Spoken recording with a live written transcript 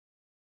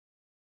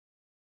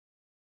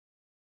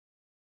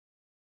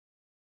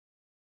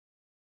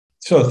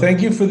So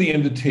thank you for the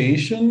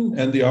invitation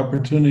and the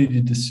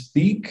opportunity to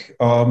speak.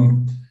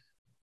 And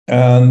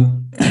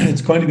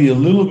it's going to be a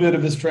little bit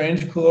of a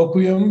strange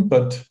colloquium,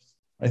 but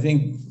I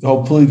think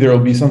hopefully there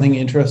will be something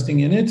interesting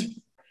in it.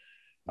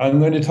 I'm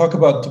going to talk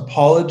about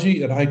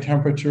topology at high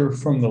temperature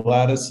from the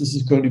lattice. This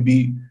is going to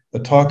be a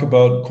talk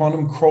about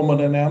quantum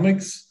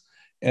chromodynamics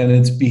and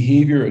its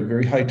behavior at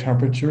very high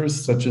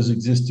temperatures, such as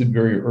existed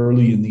very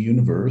early in the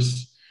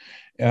universe.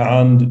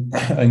 And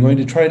I'm going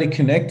to try to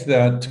connect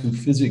that to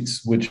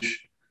physics,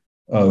 which,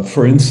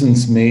 for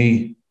instance,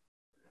 may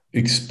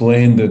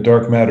explain the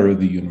dark matter of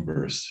the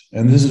universe.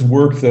 And this is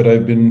work that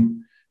I've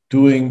been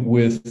doing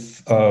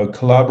with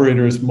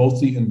collaborators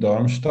mostly in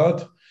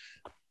Darmstadt.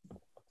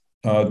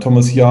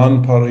 Thomas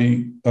Jan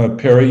Perry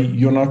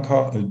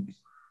Jonaka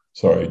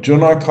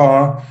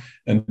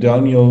and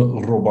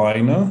Daniel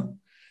Robina,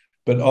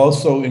 but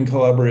also in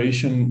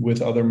collaboration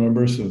with other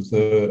members of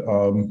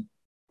the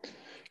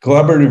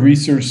Collaborative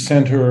Research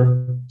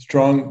Center,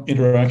 Strong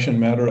Interaction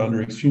Matter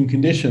Under Extreme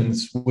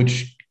Conditions,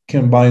 which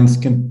combines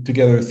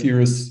together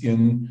theorists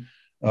in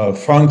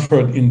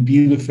Frankfurt, in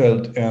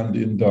Bielefeld, and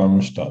in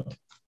Darmstadt.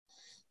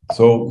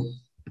 So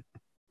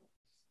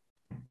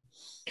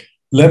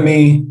let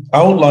me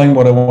outline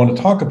what I want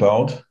to talk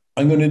about.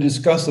 I'm going to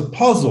discuss a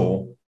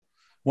puzzle,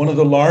 one of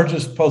the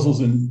largest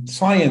puzzles in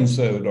science,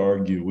 I would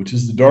argue, which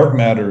is the dark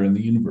matter in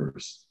the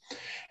universe.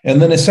 And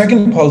then a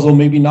second puzzle,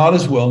 maybe not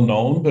as well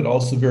known, but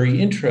also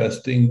very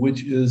interesting,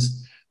 which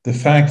is the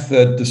fact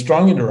that the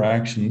strong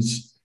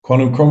interactions,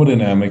 quantum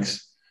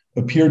chromodynamics,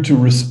 appear to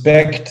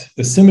respect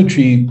a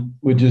symmetry,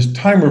 which is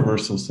time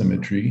reversal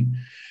symmetry.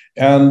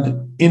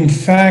 And in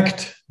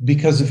fact,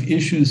 because of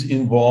issues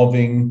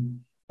involving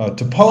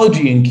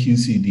topology in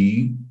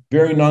QCD,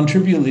 very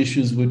non-trivial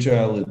issues, which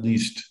I'll at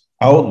least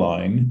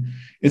outline,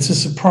 it's a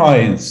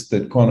surprise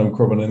that quantum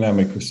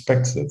chromodynamics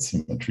respects that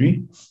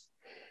symmetry.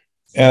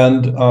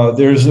 And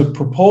there's a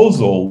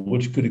proposal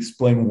which could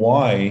explain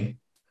why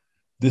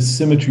this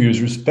symmetry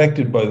is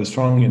respected by the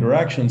strong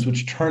interactions,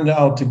 which turned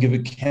out to give a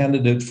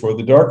candidate for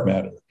the dark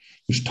matter,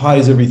 which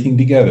ties everything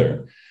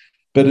together.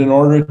 But in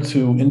order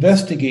to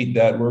investigate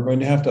that, we're going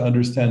to have to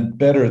understand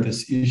better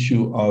this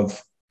issue of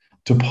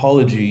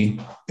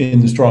topology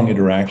in the strong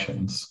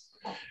interactions.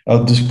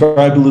 I'll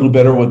describe a little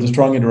better what the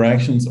strong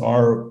interactions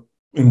are,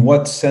 in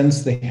what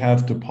sense they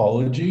have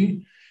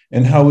topology,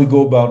 and how we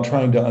go about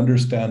trying to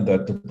understand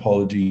that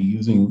topology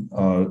using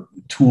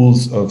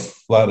tools of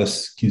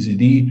lattice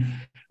QCD.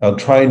 I'll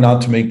try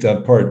not to make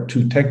that part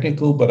too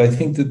technical, but I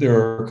think that there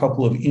are a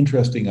couple of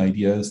interesting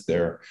ideas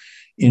there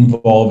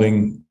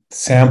involving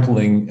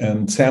sampling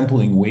and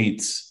sampling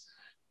weights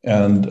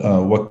and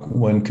what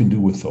one can do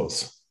with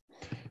those.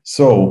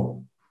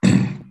 So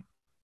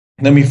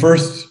let me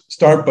first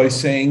start by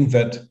saying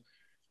that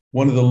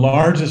one of the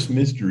largest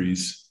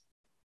mysteries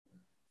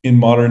in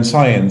modern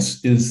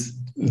science is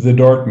the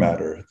dark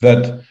matter,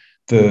 that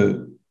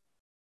the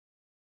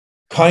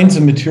kinds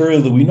of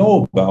material that we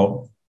know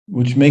about,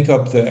 which make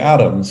up the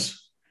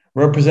atoms,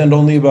 represent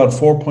only about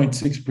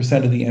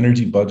 4.6% of the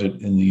energy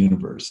budget in the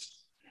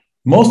universe.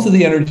 Most of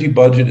the energy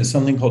budget is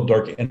something called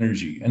dark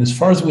energy. And as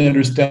far as we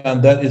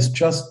understand, that is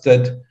just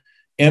that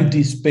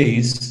empty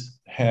space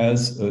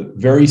has a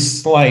very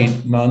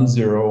slight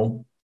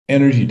non-zero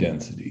energy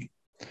density.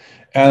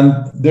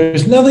 And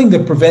there's nothing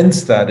that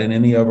prevents that in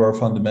any of our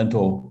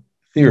fundamental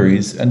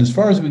theories. And as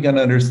far as we can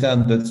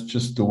understand, that's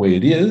just the way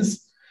it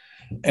is.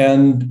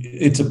 And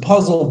it's a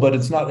puzzle, but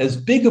it's not as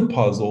big a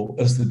puzzle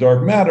as the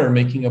dark matter,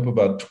 making up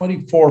about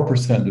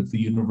 24% of the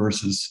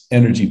universe's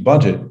energy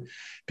budget,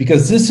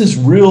 because this is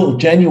real,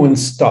 genuine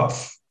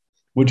stuff,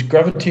 which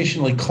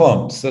gravitationally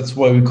clumps. That's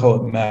why we call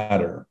it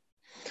matter.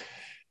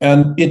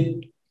 And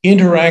it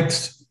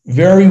interacts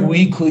very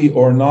weakly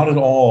or not at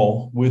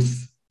all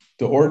with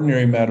the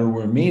ordinary matter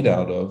we're made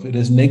out of. It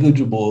has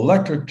negligible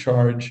electric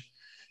charge.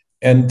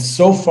 And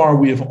so far,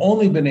 we have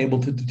only been able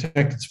to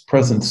detect its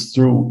presence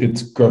through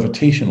its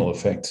gravitational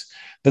effects.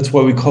 That's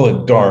why we call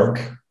it dark.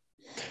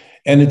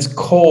 And it's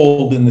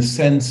cold in the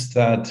sense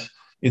that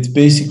it's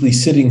basically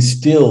sitting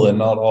still and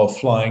not all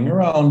flying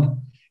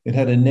around. It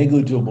had a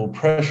negligible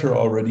pressure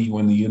already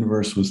when the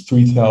universe was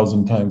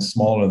 3,000 times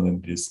smaller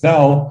than it is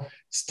now,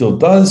 still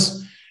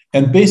does.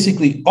 And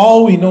basically,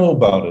 all we know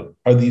about it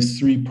are these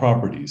three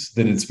properties: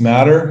 that it's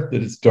matter,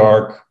 that it's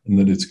dark, and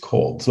that it's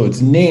cold. So its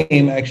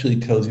name actually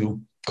tells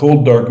you,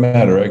 cold dark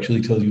matter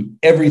actually tells you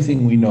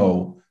everything we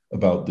know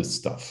about this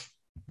stuff.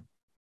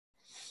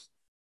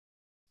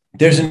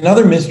 There's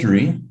another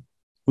mystery,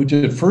 which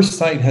at first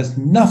sight has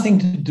nothing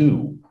to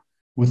do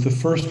with the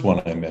first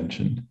one I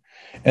mentioned,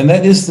 and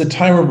that is the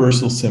time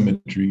reversal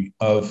symmetry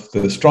of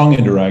the strong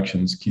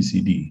interactions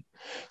QCD.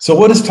 So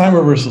what is time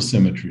reversal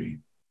symmetry?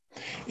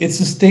 It's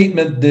a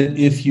statement that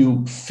if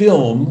you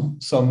film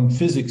some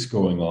physics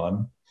going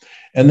on,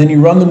 and then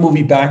you run the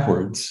movie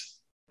backwards,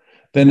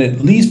 then at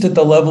least at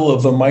the level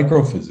of the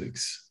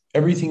microphysics,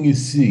 everything you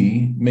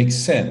see makes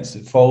sense.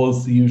 It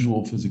follows the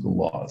usual physical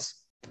laws.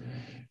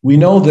 We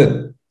know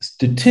that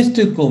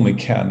statistical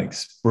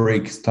mechanics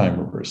breaks time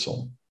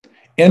reversal.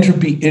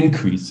 Entropy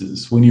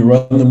increases. When you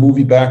run the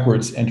movie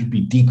backwards,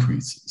 entropy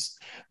decreases.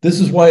 This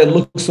is why it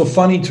looks so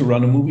funny to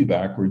run a movie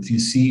backwards. You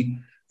see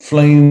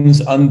flames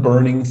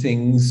unburning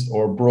things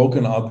or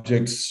broken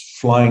objects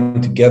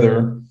flying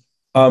together.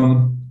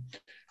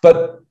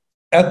 But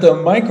at the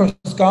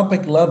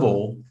microscopic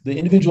level, the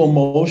individual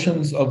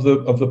motions of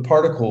the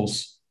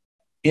particles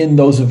in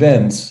those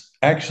events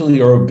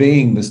actually are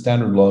obeying the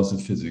standard laws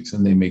of physics,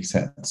 and they make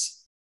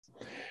sense.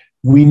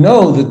 We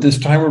know that this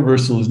time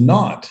reversal is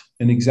not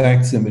an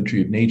exact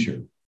symmetry of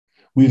nature.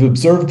 We've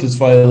observed this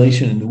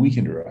violation in the weak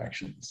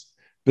interactions,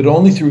 but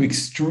only through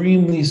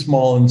extremely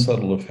small and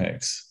subtle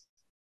effects.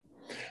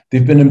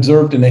 They've been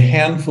observed in a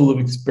handful of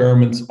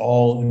experiments,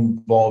 all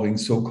involving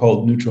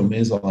so-called neutral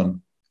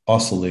meson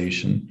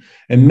oscillation.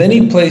 And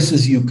many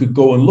places you could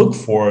go and look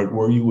for it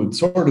where you would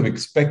sort of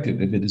expect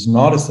it if it is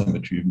not a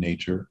symmetry of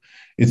nature.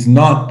 It's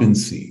not been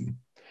seen.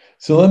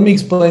 So let me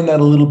explain that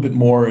a little bit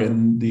more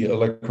in the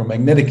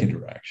electromagnetic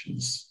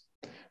interactions,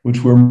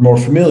 which we're more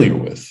familiar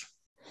with.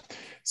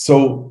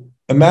 So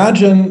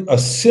imagine a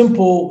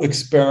simple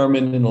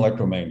experiment in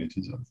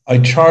electromagnetism. I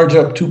charge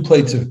up two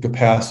plates of a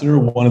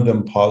capacitor, one of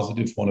them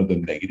positive, one of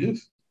them negative.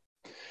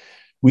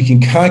 We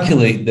can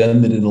calculate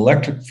then that an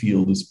electric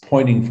field is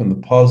pointing from the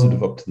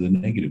positive up to the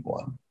negative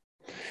one.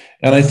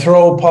 And I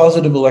throw a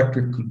positive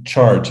electrical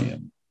charge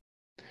in.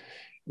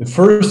 At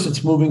first,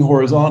 it's moving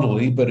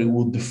horizontally, but it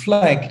will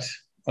deflect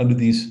under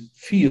these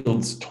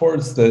fields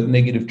towards the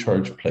negative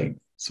charge plate.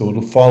 So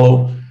it'll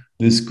follow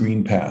this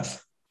green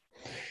path.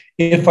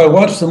 If I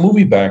watch the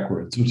movie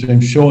backwards, which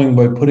I'm showing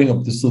by putting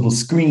up this little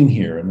screen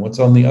here, and what's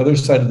on the other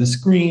side of the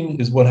screen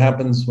is what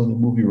happens when the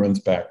movie runs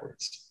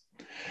backwards.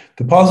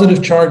 The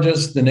positive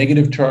charges, the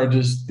negative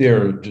charges,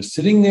 they're just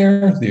sitting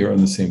there. They are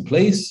in the same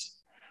place.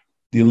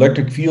 The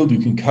electric field, you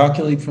can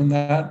calculate from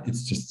that.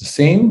 It's just the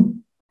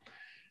same.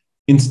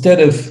 Instead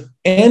of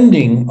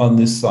ending on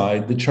this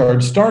side, the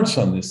charge starts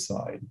on this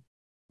side,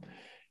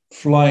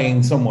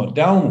 flying somewhat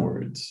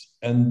downwards.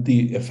 And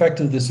the effect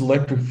of this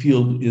electric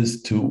field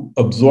is to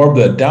absorb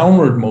that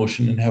downward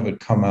motion and have it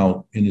come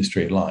out in a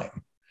straight line.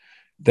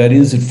 That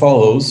is, it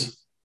follows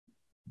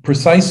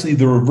precisely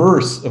the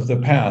reverse of the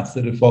path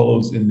that it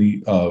follows in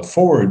the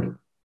forward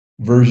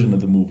version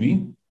of the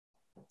movie.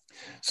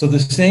 So the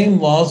same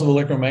laws of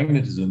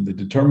electromagnetism that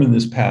determine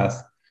this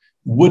path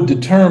would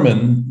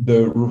determine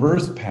the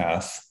reverse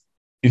path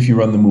if you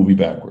run the movie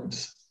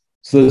backwards.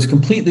 So it's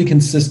completely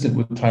consistent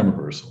with time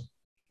reversal.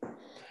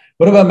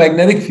 What about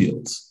magnetic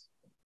fields?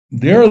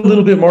 They're a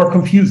little bit more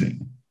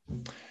confusing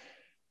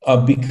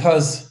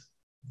because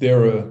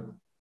they're a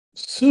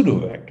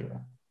pseudo-vector.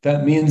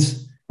 That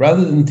means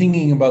rather than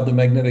thinking about the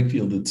magnetic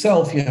field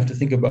itself, you have to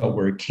think about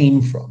where it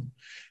came from.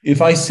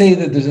 If I say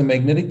that there's a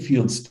magnetic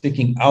field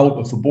sticking out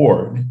of the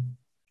board,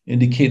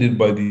 indicated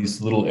by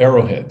these little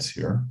arrowheads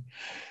here,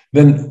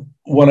 then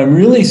what I'm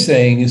really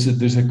saying is that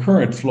there's a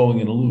current flowing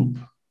in a loop.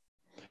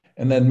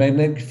 And that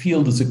magnetic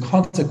field is a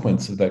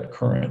consequence of that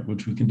current,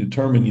 which we can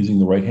determine using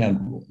the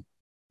right-hand rule.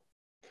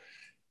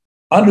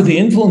 Under the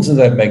influence of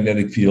that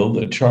magnetic field,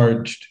 a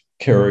charged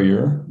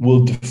carrier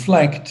will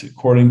deflect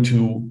according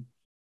to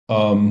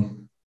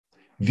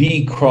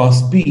V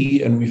cross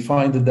B, and we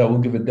find that that will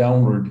give a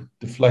downward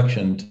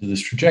deflection to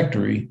this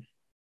trajectory,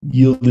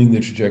 yielding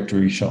the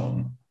trajectory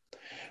shown.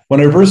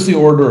 When I reverse the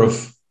order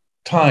of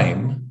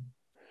time,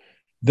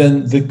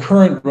 then the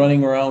current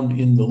running around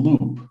in the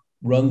loop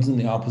runs in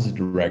the opposite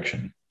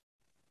direction.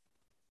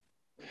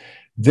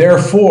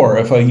 Therefore,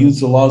 if I use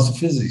the laws of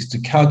physics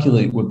to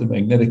calculate what the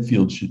magnetic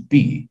field should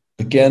be,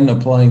 again,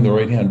 applying the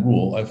right-hand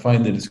rule, I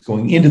find that it's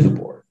going into the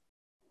board.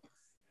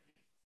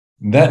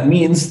 That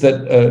means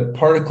that a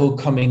particle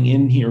coming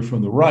in here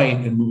from the right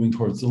and moving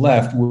towards the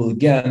left will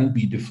again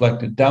be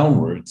deflected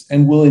downwards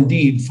and will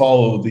indeed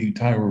follow the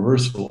time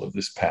reversal of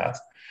this path.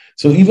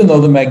 So even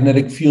though the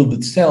magnetic field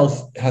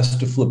itself has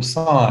to flip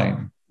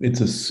sign,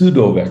 it's a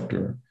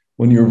pseudo-vector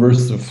when you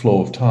reverse the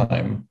flow of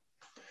time.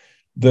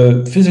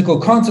 The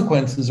physical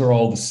consequences are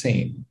all the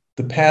same.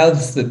 The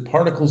paths that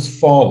particles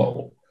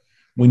follow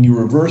when you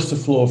reverse the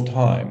flow of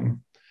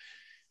time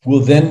will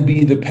then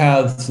be the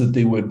paths that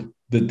they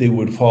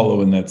would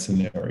follow in that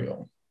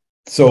scenario.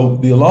 So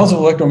the laws of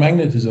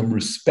electromagnetism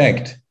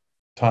respect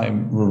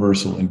time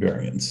reversal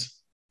invariance.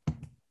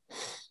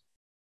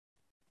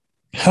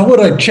 How would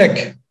I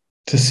check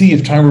to see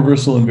if time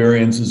reversal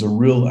invariance is a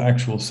real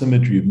actual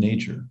symmetry of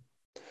nature?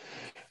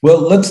 Well,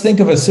 let's think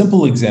of a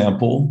simple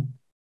example.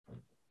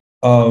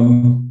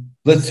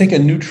 Let's take a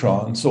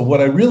neutron. So what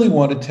I really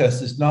want to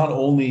test is not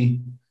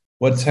only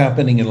what's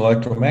happening in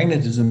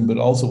electromagnetism, but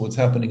also what's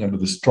happening under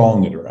the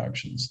strong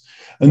interactions.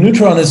 A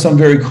neutron is some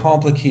very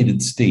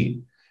complicated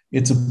state.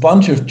 It's a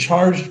bunch of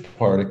charged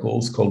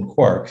particles called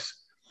quarks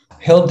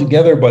held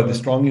together by the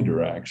strong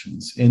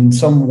interactions in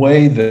some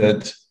way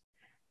that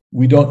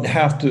we don't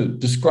have to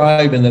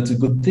describe, and that's a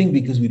good thing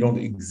because we don't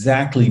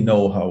exactly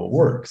know how it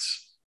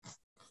works.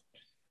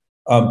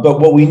 But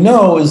what we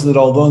know is that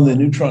although the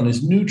neutron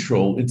is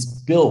neutral, it's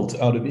built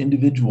out of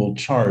individual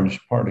charged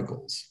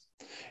particles.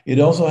 It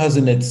also has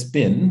a net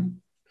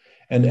spin,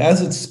 and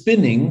as it's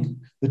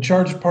spinning, the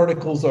charged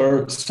particles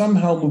are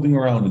somehow moving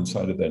around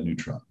inside of that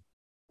neutron.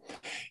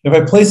 If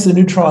I place the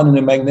neutron in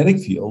a magnetic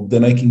field,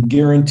 then I can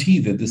guarantee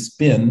that the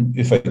spin,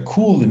 if I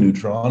cool the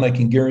neutron, I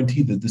can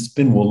guarantee that the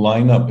spin will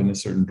line up in a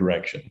certain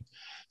direction.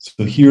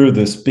 So here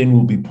the spin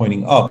will be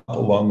pointing up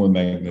along the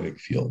magnetic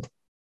field.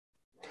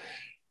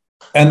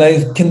 And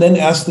I can then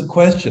ask the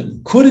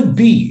question, could it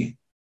be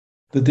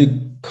that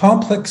the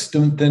complex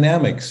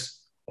dynamics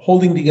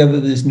holding together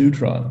this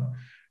neutron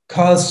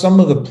cause some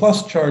of the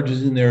plus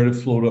charges in there to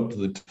float up to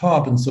the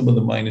top and some of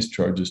the minus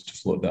charges to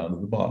float down to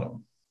the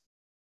bottom?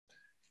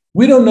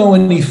 We don't know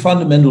any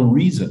fundamental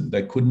reason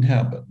that couldn't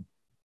happen.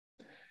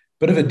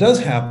 But if it does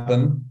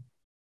happen,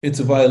 it's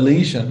a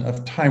violation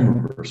of time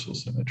reversal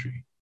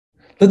symmetry.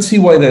 Let's see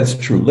why that's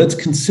true. Let's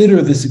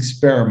consider this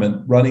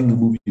experiment running the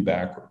movie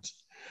backwards.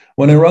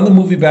 When I run the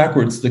movie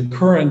backwards, the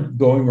current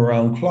going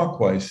around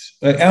clockwise,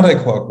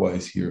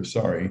 anti-clockwise here,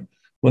 sorry,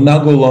 will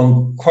now go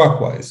along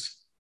clockwise.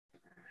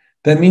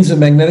 That means the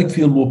magnetic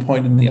field will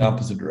point in the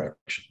opposite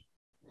direction.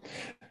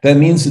 That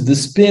means that the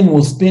spin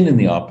will spin in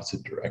the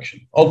opposite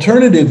direction.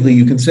 Alternatively,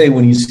 you can say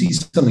when you see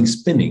something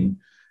spinning,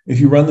 if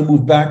you run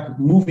the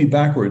movie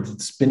backwards,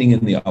 it's spinning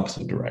in the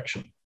opposite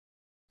direction.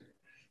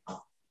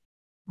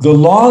 The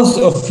laws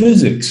of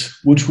physics,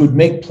 which would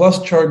make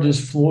plus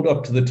charges float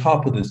up to the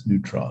top of this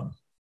neutron,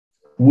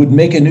 would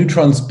make a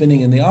neutron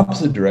spinning in the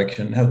opposite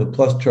direction and have the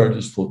plus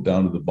charges float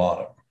down to the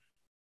bottom.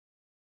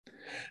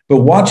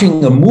 But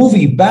watching a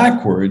movie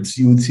backwards,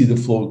 you would see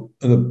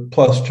the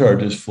plus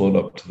charges float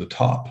up to the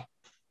top.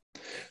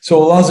 So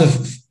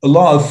a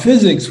law of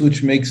physics,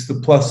 which makes the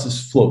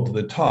pluses float to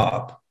the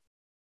top,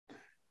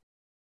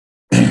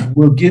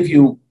 will give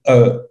you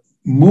a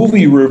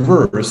movie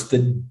reverse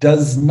that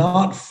does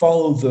not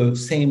follow the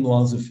same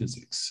laws of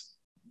physics.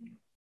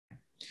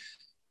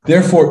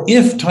 Therefore,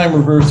 if time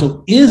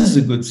reversal is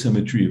a good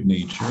symmetry of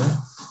nature,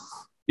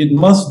 it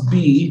must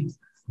be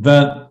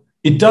that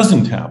it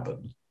doesn't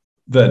happen,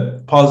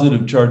 that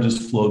positive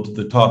charges float to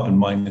the top and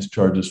minus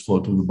charges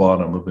float to the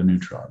bottom of a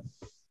neutron.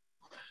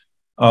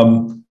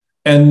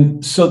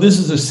 And so this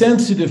is a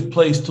sensitive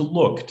place to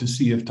look to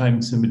see if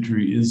time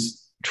symmetry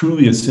is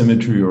truly a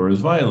symmetry or is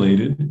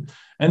violated.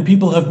 And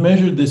people have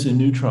measured this in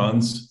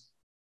neutrons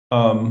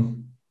to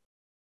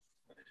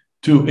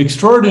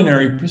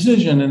extraordinary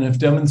precision and have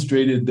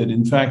demonstrated that,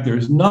 in fact, there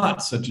is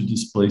not such a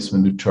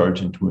displacement of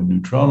charge into a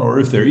neutron, or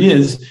if there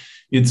is,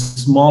 it's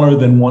smaller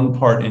than 1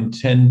 part in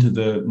 10 to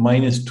the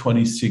minus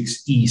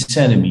 26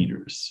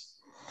 centimeters.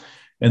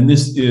 And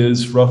this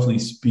is, roughly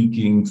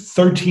speaking,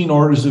 13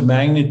 orders of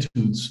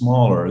magnitude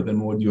smaller than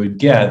what you would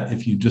get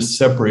if you just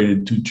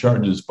separated two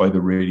charges by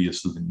the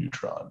radius of the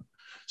neutron.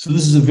 So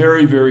this is a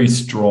very, very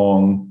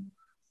strong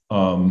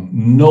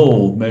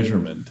null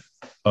measurement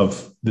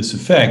of this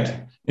effect,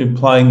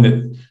 implying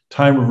that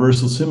time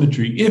reversal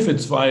symmetry, if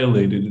it's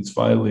violated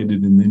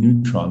in the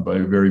neutron by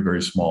a very,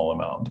 very small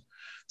amount.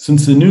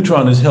 Since the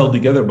neutron is held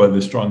together by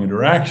the strong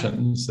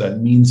interactions,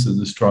 that means that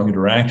the strong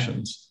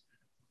interactions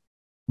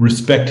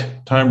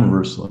respect time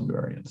reversal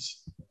invariance.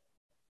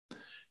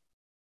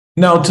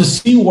 Now, to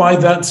see why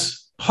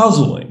that's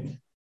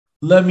puzzling,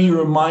 let me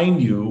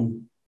remind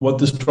you what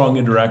the strong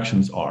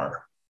interactions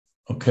are,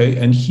 okay?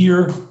 And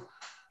here,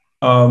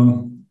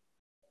 the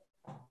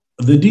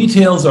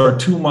details are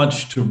too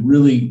much to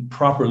really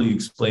properly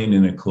explain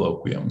in a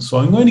colloquium. So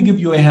I'm going to give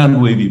you a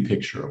hand-wavy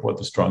picture of what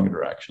the strong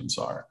interactions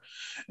are.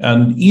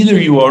 And either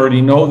you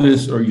already know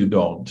this or you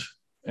don't.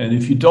 And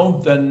if you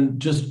don't, then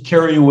just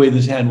carry away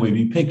this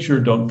hand-wavy picture.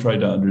 Don't try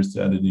to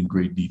understand it in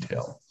great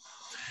detail.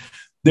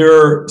 There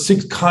are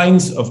 6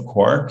 kinds of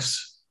quarks,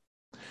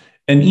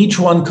 and each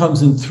one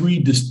comes in 3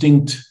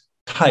 distinct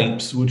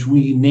types, which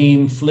we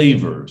name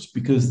flavors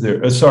because they're,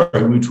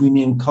 which we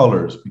name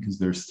colors because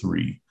there's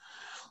 3.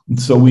 And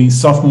so we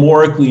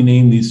sophomorically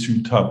name these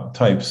 3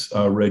 types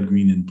red,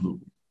 green, and blue.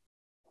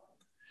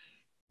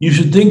 You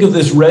should think of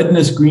this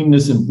redness,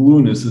 greenness, and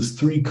blueness as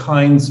 3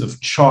 kinds of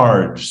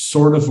charge,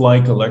 sort of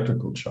like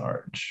electrical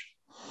charge.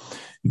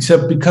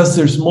 Except because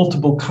there's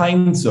multiple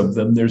kinds of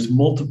them, there's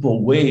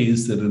multiple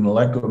ways that an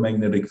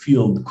electromagnetic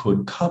field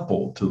could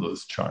couple to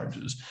those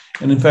charges.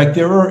 And in fact,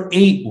 there are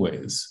 8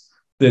 ways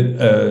that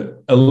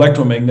an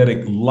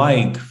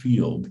electromagnetic-like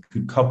field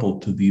could couple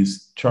to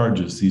these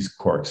charges these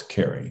quarks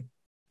carry.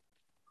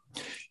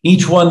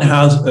 Each one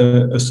has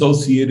an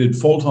associated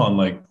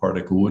photon-like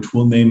particle, which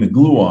we'll name a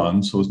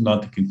gluon, so as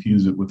not to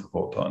confuse it with a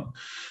photon.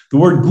 The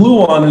word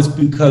gluon is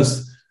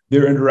because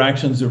their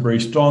interactions are very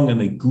strong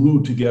and they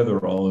glue together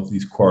all of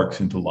these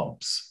quarks into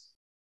lumps.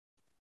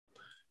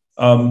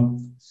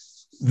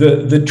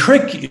 The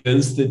trick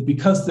is that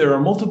because there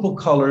are multiple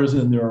colors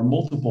and there are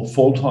multiple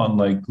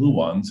photon-like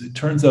gluons, it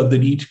turns out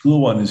that each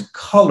gluon is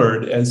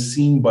colored as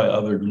seen by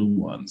other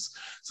gluons.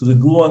 So the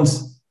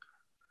gluons,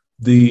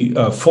 the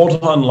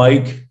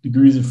photon-like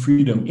degrees of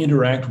freedom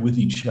interact with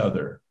each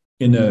other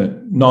in a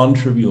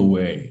non-trivial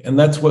way. And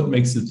that's what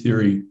makes the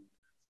theory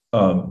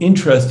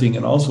interesting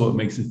and also what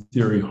makes the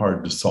theory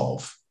hard to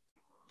solve.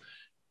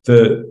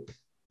 The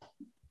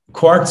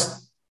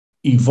quarks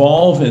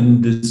evolve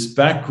in this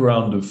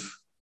background of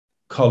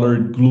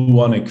colored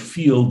gluonic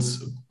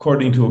fields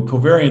according to a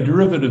covariant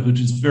derivative,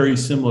 which is very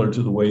similar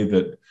to the way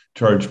that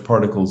charged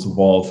particles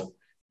evolve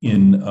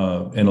in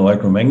an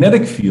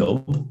electromagnetic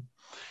field.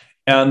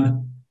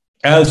 And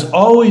as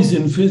always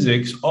in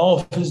physics, all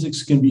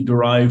physics can be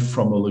derived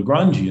from a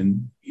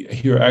Lagrangian,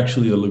 here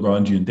actually a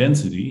Lagrangian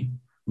density,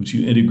 which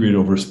you integrate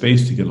over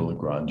space to get a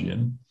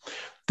Lagrangian.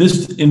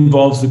 This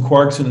involves the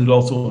quarks and it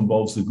also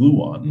involves the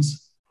gluons.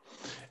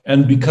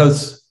 And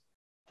because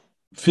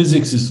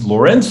physics is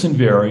Lorentz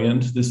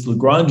invariant, this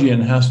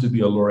Lagrangian has to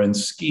be a Lorentz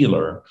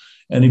scalar.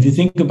 And if you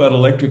think about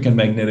electric and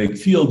magnetic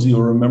fields,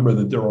 you'll remember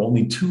that there are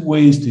only two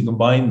ways to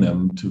combine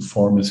them to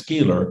form a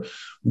scalar.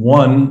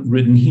 One,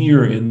 written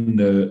here in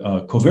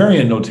the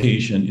covariant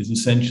notation, is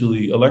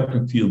essentially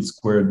electric field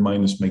squared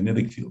minus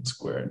magnetic field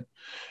squared.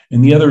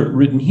 And the other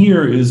written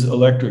here is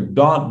electric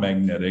dot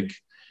magnetic.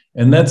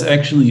 And that's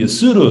actually a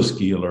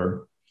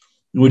pseudoscalar,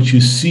 which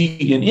you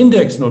see in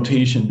index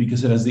notation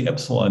because it has the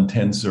epsilon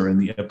tensor, and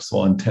the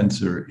epsilon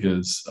tensor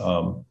is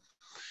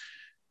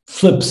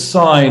flip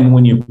sign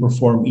when you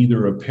perform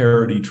either a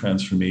parity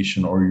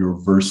transformation or you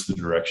reverse the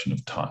direction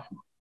of time.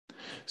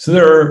 So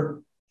there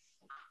are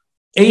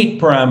 8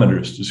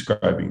 parameters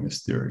describing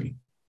this theory: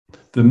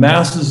 the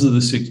masses of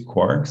the 6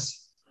 quarks,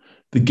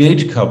 the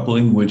gauge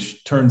coupling,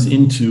 which turns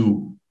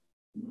into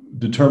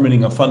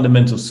determining a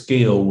fundamental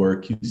scale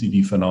where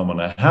QCD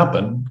phenomena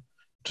happen,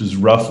 which is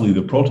roughly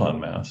the proton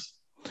mass,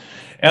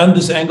 and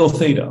this angle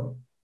theta.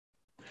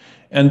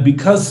 And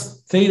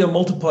because theta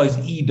multiplies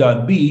E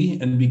dot B,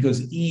 and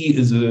because E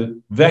is a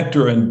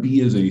vector and B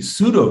is a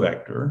pseudo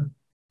vector,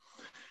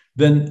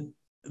 then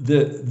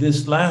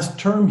this last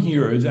term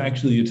here is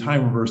actually a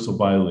time reversal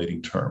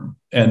violating term.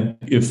 And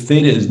if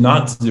theta is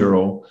not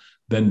 0,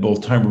 then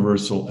both time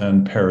reversal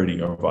and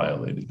parity are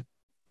violated.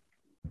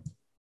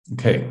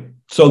 Okay,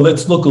 so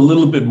let's look a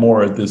little bit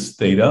more at this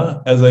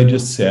theta. As I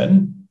just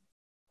said,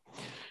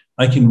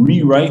 I can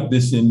rewrite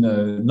this in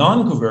a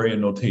non-covariant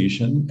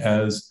notation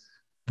as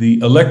the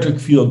electric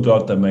field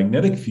dot the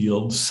magnetic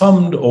field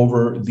summed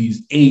over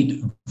these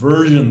 8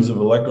 versions of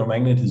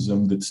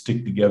electromagnetism that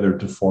stick together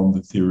to form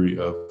the theory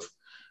of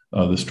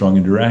the strong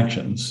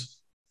interactions.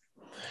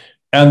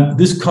 And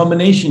this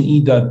combination E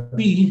dot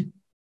B,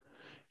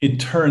 it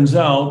turns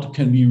out,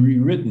 can be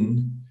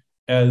rewritten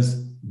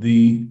as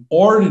the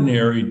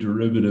ordinary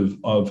derivative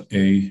of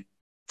a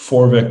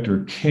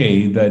 4-vector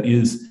K. That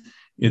is,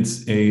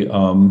 it's a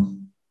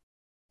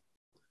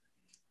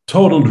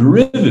total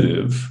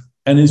derivative.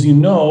 And as you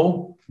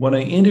know, when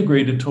I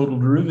integrate a total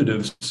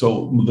derivative,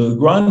 so the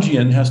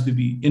Lagrangian has to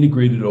be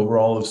integrated over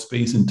all of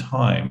space and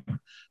time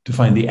to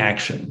find the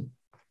action.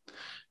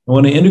 And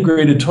when I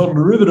integrate a total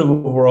derivative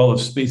over all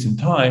of space and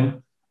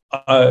time,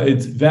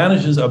 it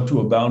vanishes up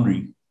to a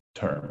boundary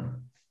term.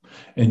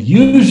 And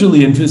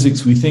usually in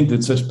physics, we think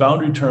that such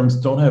boundary terms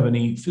don't have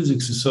any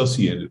physics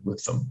associated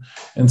with them.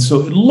 And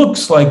so it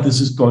looks like this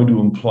is going to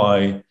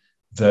imply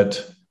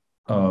that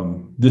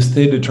this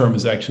theta term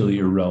is actually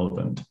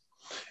irrelevant.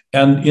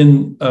 And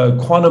in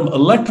quantum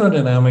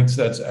electrodynamics,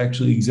 that's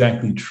actually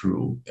exactly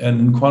true. And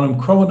in quantum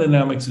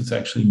chromodynamics, it's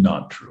actually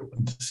not true.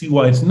 And to see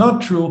why it's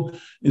not true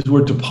is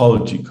where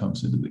topology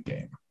comes into the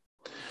game.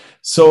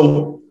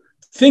 So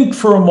think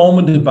for a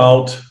moment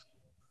about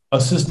a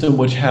system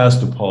which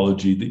has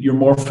topology that you're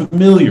more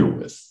familiar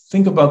with.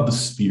 Think about the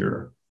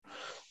sphere.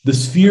 The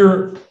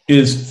sphere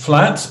is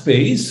flat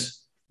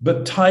space,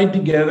 but tied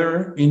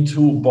together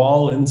into a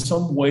ball in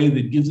some way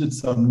that gives it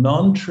some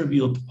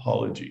non-trivial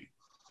topology.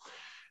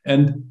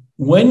 And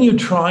when you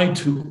try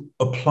to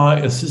apply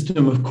a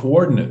system of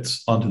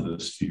coordinates onto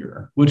the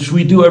sphere, which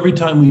we do every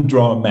time we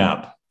draw a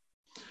map,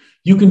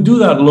 you can do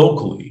that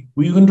locally.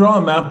 You can draw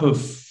a map of,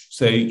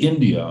 say,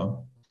 India,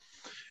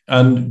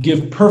 and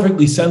give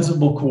perfectly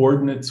sensible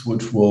coordinates,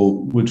 which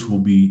will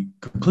be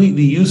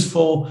completely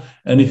useful.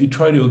 And if you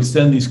try to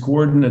extend these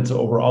coordinates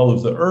over all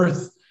of the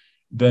Earth,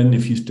 then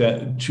if you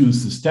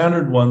choose the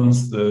standard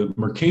ones, the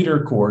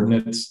Mercator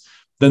coordinates,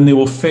 then they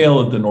will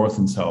fail at the North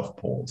and South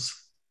poles.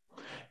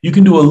 You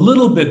can do a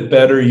little bit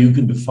better. You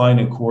can define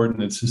a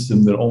coordinate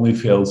system that only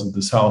fails at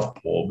the South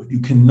Pole, but you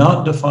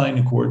cannot define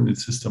a coordinate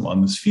system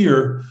on the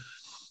sphere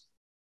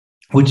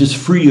which is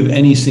free of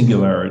any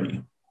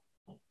singularity.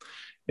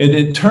 And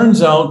it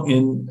turns out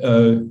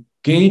in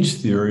gauge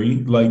theory,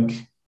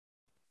 like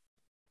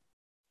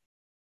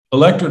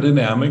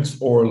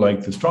electrodynamics or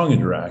like the strong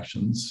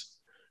interactions,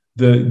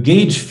 the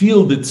gauge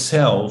field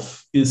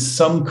itself is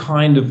some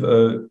kind of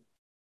a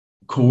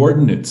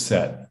coordinate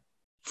set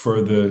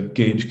for the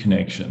gauge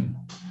connection.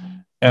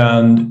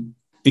 And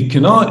it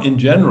cannot, in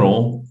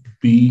general,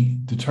 be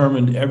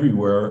determined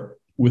everywhere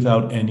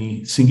without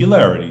any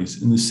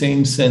singularities, in the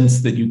same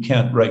sense that you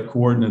can't write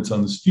coordinates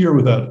on the sphere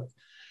without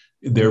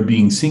there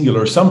being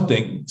singular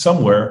something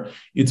somewhere.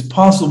 It's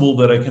possible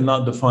that I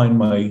cannot define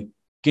my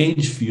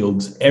gauge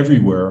fields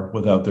everywhere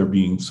without there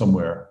being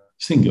somewhere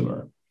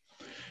singular.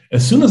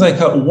 As soon as I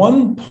cut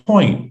one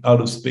point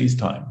out of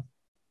space-time,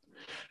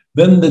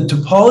 then the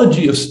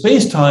topology of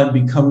space-time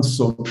becomes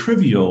so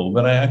trivial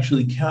that I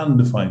actually can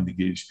define the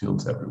gauge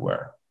fields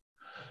everywhere.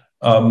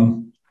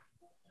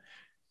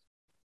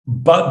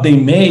 but they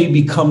may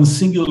become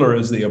singular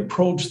as they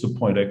approach the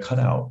point I cut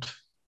out.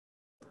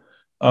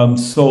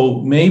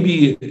 So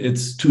maybe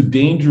it's too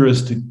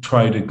dangerous to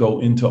try to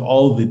go into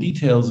all the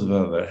details of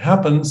how that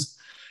happens,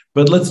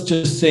 but let's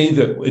just say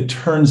that it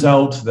turns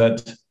out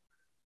that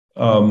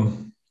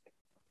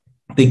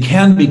they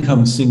can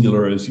become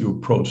singular as you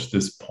approach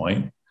this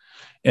point.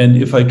 And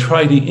if I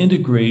try to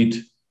integrate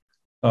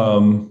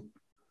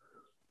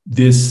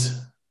this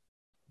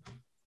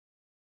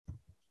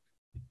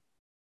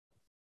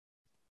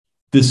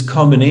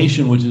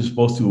combination, which is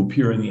supposed to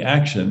appear in the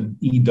action,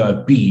 E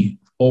dot B,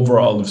 over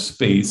all of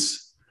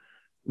space,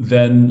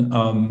 then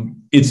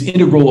its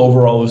integral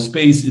over all of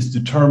space is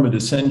determined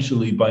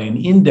essentially by an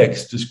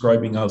index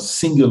describing how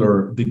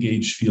singular the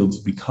gauge fields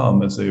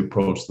become as they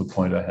approach the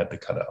point I had to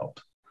cut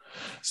out.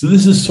 So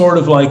this is sort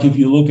of like if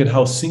you look at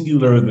how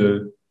singular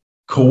the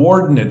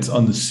coordinates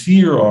on the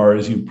sphere are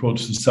as you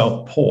approach the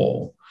South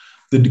Pole,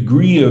 the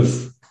degree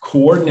of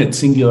coordinate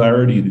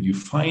singularity that you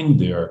find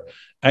there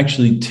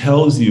actually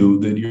tells you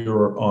that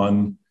you're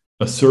on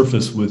a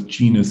surface with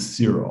genus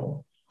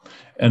 0.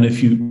 And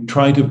if you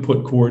try to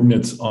put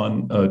coordinates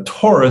on a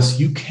torus,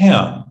 you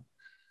can.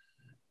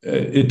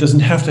 It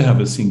doesn't have to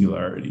have a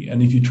singularity.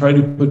 And if you try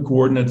to put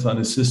coordinates on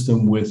a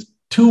system with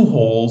 2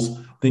 holes,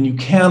 then you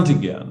can't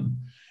again.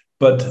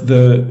 But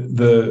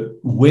the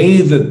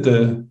way that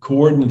the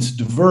coordinates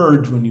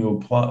diverge when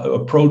you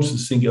approach the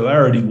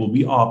singularity will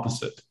be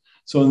opposite.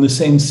 So in the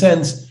same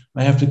sense,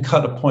 I have to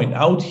cut a point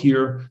out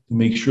here to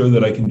make sure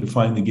that I can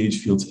define the gauge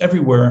fields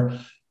everywhere.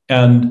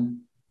 And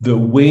the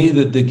way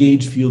that the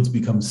gauge fields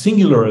become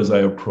singular as I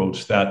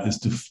approach that is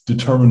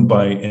determined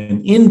by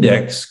an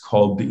index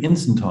called the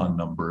instanton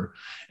number.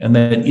 And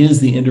that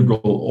is the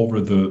integral over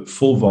the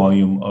full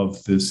volume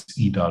of this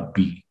E dot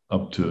B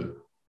up to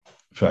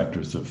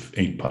factors of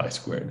 8 pi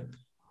squared.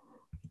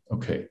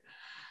 Okay.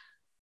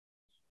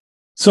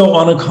 So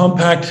on a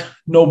compact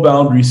no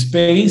boundary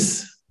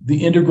space,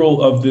 the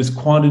integral of this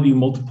quantity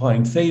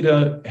multiplying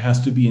theta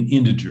has to be an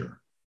integer.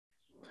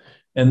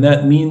 And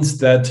that means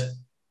that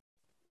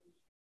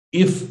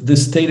if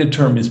this theta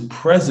term is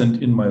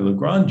present in my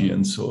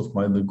Lagrangian, so if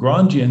my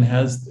Lagrangian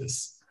has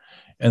this,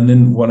 and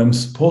then what I'm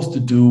supposed to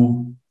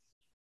do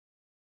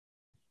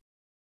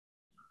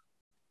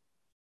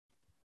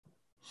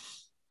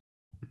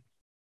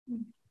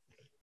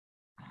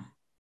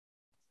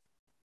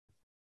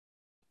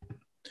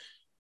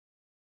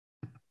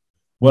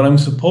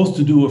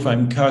if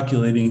I'm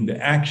calculating the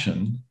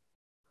action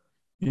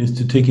is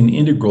to take an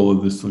integral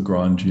of this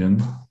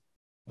Lagrangian.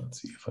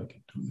 Let's see if I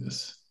can do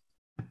this.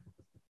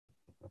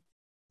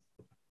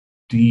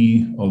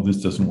 Oh, this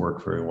doesn't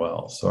work very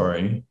well,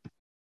 sorry.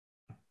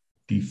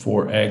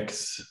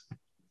 D4x.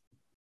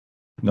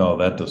 No,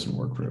 that doesn't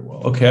work very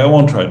well. Okay, I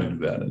won't try to do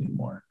that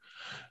anymore.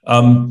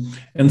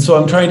 And so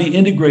I'm trying to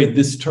integrate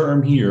this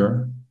term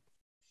here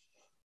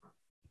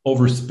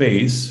over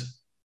space.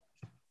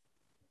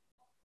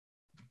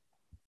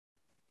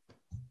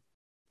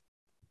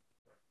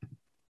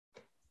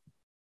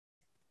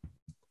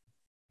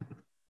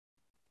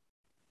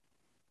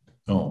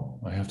 Oh,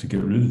 I have to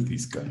get rid of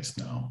these guys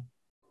now.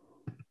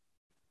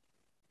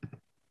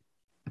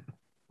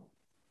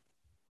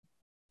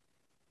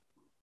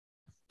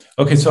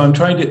 Okay, so I'm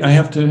trying to, I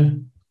have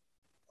to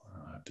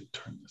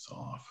turn this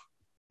off.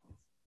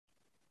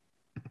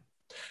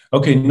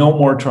 Okay, no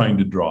more trying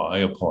to draw, I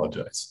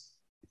apologize.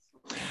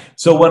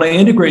 So when I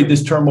integrate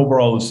this term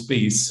over all of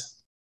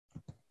space,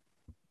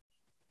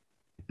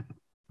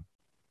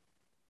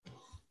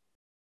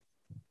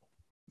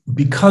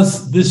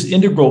 because this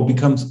integral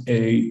becomes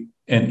an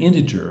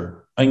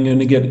integer, I'm going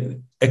to get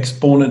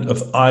exponent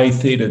of I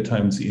theta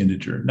times the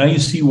integer. Now you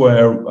see why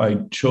I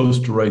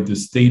chose to write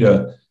this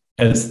theta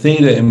as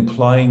theta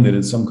implying that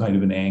it's some kind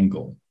of an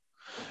angle.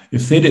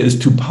 If theta is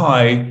 2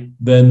 pi,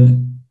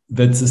 then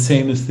that's the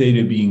same as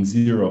theta being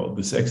 0.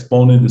 This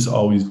exponent is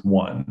always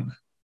 1.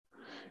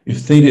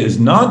 If theta is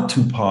not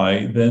 2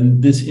 pi, then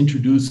this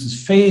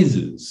introduces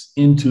phases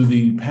into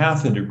the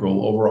path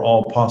integral over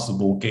all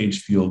possible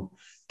gauge field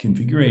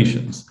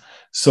configurations.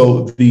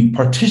 So the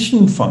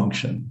partition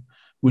function,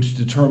 which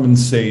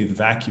determines, say, the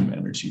vacuum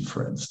energy,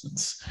 for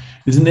instance,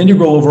 is an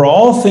integral over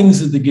all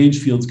things that the gauge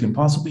fields can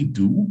possibly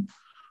do,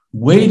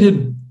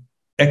 weighted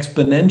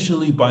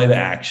exponentially by the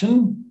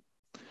action,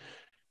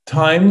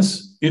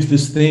 times, if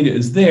this theta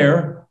is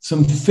there,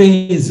 some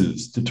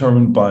phases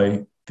determined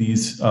by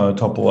these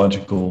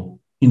topological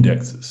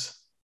indexes.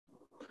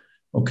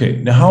 Okay,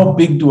 now how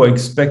big do I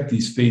expect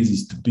these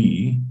phases to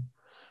be?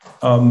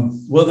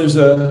 Well, there's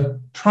a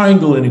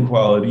triangle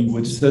inequality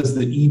which says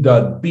that E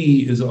dot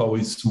B is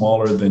always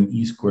smaller than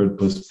E squared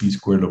plus B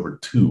squared over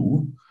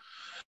 2.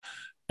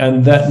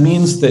 And that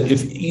means that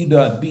if E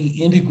dot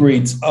B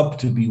integrates up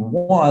to be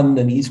 1,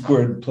 then E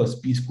squared plus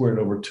B squared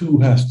over 2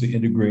 has to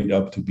integrate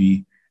up to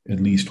be at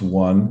least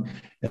 1.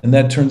 And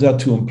that turns out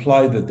to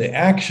imply that the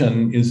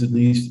action is at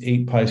least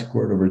 8 pi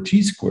squared over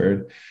T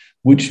squared,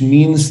 which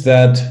means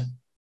that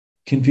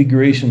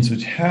configurations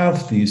which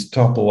have these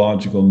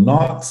topological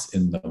knots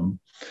in them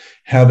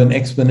have an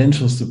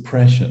exponential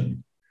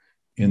suppression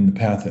in the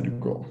path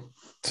integral.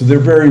 So they're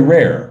very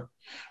rare,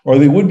 or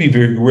they would be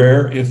very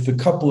rare if the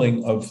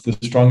coupling of the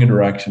strong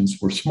interactions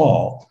were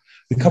small.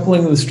 The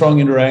coupling of the strong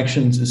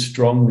interactions is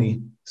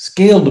strongly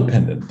scale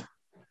dependent.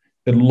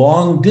 At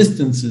long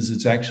distances,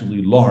 it's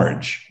actually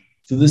large.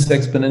 So this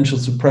exponential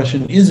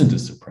suppression isn't a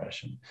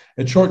suppression.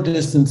 At short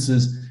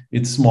distances,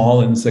 it's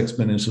small and this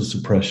exponential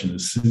suppression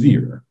is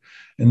severe.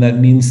 And that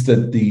means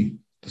that the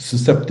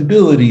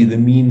susceptibility, the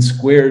mean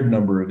squared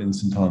number of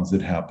instantons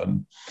that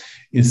happen,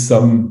 is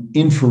some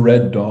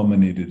infrared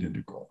dominated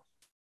integral.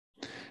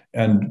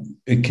 And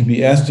it can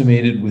be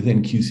estimated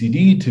within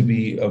QCD to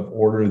be of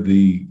order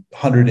the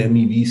 100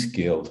 MeV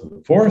scale to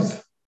the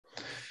fourth.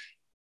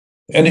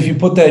 And if you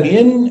put that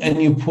in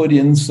and you put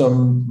in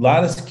some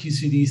lattice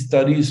QCD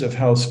studies of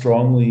how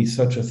strongly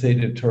such a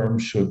theta term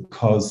should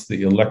cause the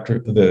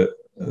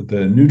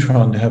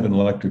neutron to have an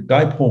electric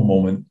dipole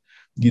moment,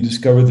 you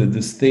discover that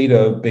this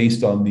theta,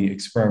 based on the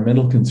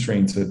experimental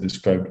constraints I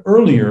described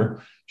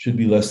earlier, should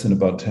be less than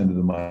about 10 to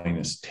the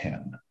minus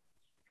 10.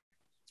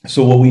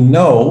 So what we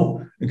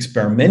know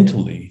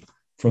experimentally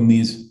from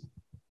these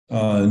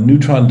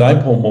neutron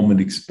dipole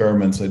moment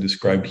experiments I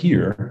described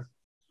here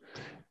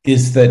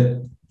is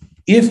that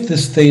if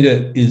this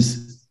theta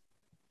is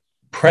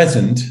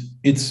present,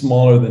 it's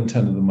smaller than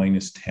 10 to the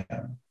minus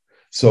 10.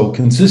 So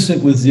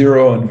consistent with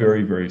 0 and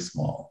very, very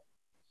small.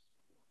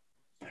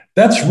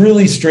 That's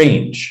really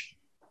strange.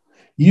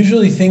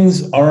 Usually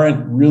things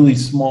aren't really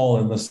small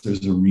unless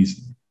there's a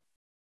reason.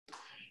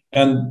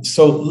 And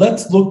so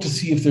let's look to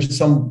see if there's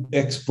some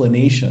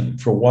explanation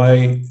for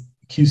why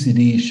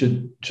QCD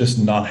should just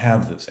not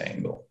have this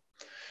angle.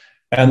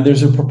 And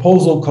there's a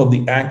proposal called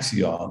the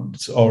axion.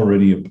 It's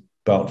already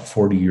about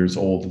 40 years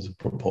old as a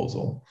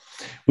proposal,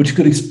 which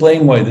could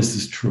explain why this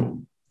is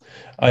true.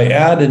 I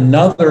add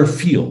another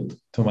field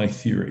to my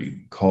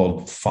theory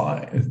called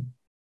phi.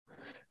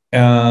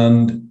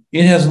 And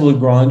it has a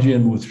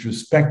Lagrangian with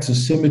respect to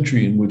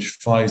symmetry in which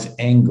phi's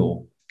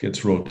angle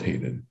gets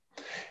rotated.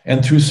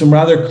 And through some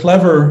rather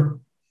clever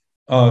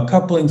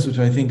couplings, which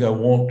I think I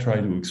won't try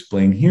to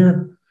explain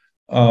here,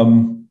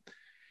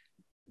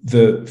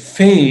 the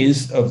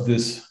phase of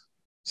this,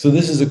 so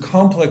this is a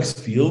complex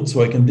field,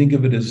 so I can think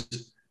of it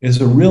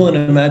as a real and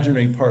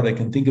imaginary part. I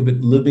can think of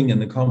it living in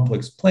the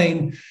complex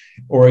plane,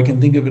 or I can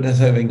think of it as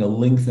having a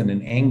length and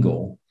an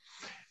angle.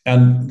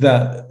 And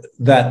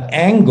that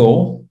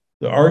angle,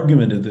 the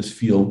argument of this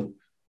field,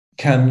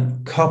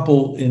 can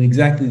couple in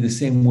exactly the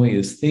same way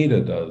as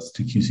theta does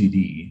to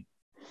QCD.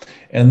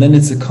 And then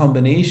it's a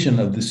combination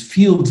of this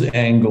field's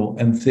angle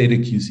and theta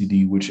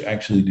QCD, which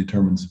actually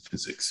determines the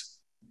physics.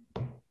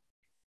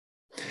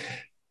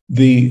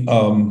 The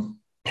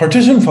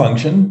partition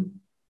function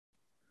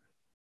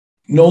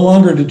no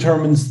longer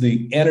determines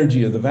the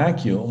energy of the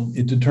vacuum.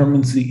 It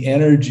determines the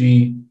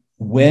energy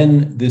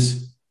when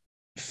this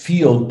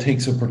field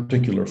takes a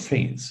particular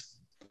phase.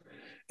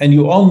 And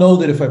you all know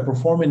that if I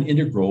perform an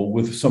integral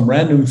with some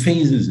random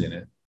phases in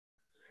it,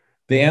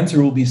 the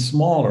answer will be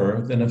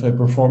smaller than if I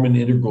perform an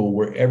integral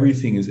where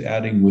everything is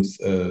adding with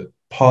a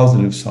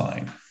positive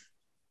sign.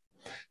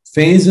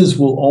 Phases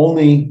will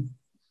only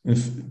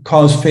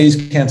cause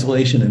phase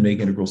cancellation and make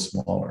integrals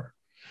smaller.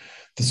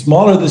 The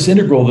smaller this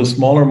integral, the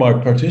smaller my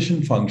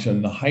partition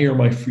function, the higher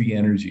my free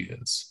energy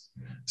is.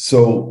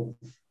 So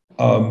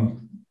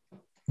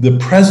the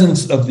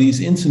presence of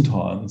these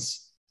instantons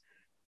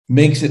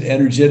makes it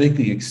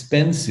energetically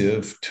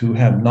expensive to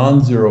have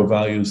non-zero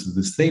values of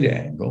this theta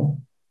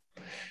angle.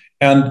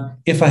 And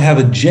if I have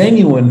a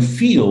genuine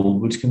field,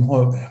 which can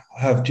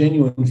have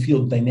genuine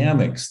field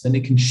dynamics, then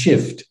it can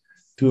shift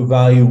to a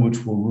value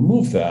which will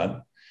remove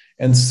that.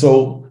 And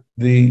so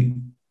the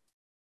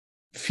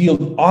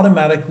field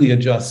automatically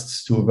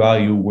adjusts to a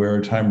value where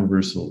time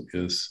reversal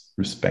is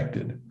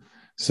respected.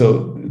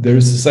 So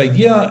there's this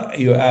idea,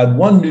 you add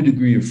one new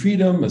degree of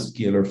freedom, a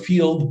scalar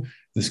field.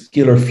 The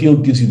scalar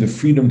field gives you the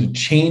freedom to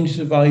change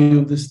the value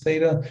of this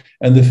theta,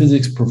 and the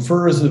physics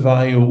prefers a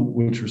value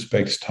which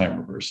respects time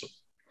reversal.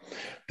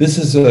 This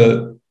is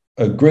a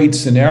great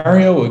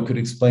scenario. It could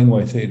explain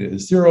why theta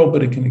is 0,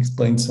 but it can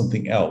explain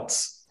something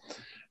else.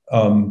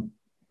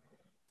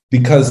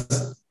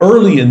 Because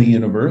early in the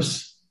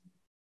universe,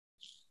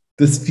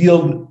 this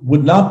field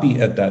would not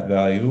be at that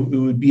value. It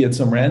would be at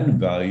some random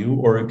value,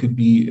 or it could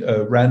be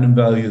a random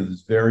value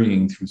that's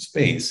varying through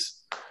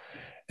space.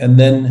 And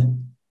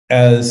then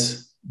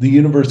as the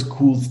universe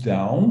cools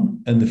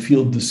down and the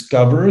field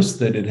discovers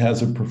that it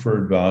has a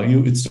preferred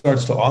value, it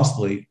starts to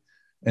oscillate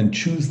and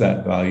choose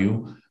that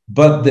value.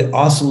 But the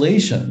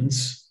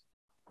oscillations,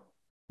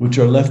 which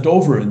are left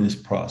over in this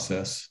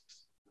process,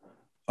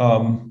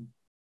 have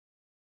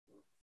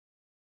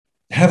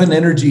an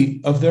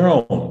energy of their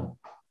own.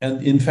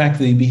 And in fact,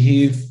 they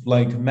behave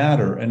like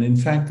matter. And in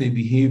fact, they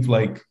behave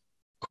like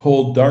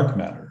cold dark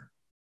matter.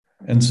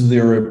 And so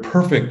they're a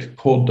perfect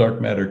cold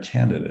dark matter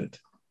candidate.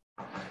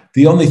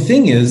 The only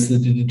thing is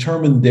that to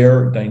determine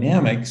their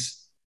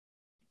dynamics,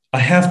 I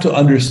have to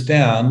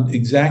understand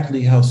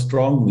exactly how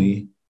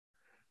strongly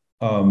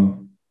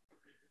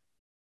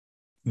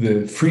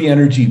the free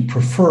energy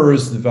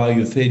prefers the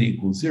value of theta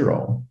equals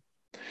 0.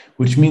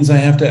 which means I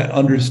have to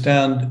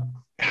understand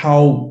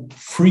how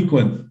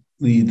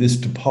frequently this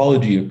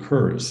topology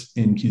occurs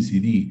in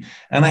QCD.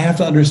 And I have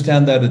to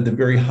understand that at the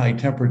very high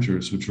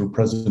temperatures, which were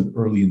present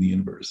early in the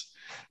universe.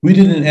 We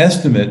did an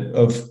estimate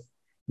of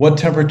what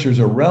temperatures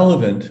are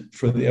relevant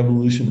for the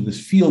evolution of this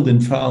field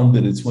and found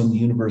that it's when the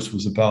universe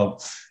was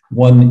about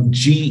 1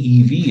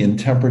 GeV in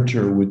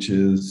temperature, which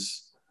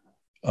is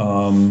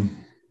about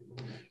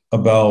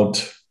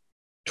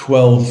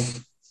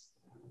 12,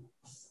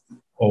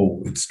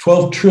 it's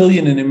 12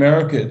 trillion in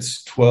America,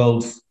 it's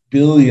 12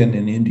 billion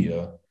in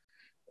India,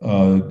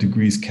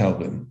 degrees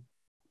Kelvin.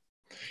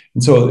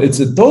 And so it's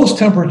at those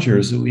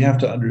temperatures that we have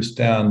to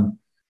understand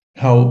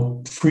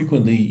how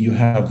frequently you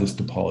have this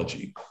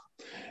topology.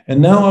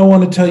 And now I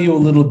want to tell you a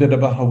little bit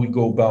about how we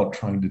go about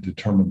trying to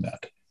determine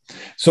that.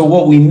 So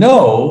what we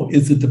know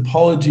is that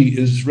topology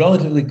is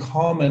relatively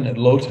common at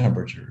low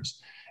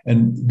temperatures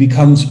and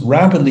becomes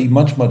rapidly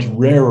much, much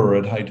rarer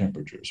at high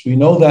temperatures. We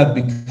know that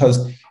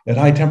because at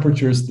high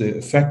temperatures, the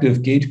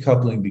effective gauge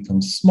coupling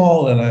becomes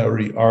small, and I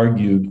already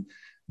argued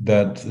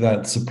that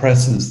that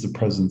suppresses the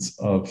presence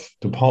of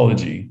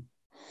topology.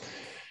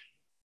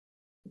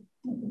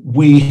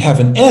 We have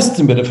an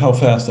estimate of how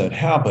fast that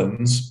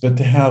happens, but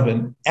to have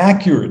an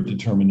accurate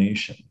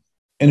determination.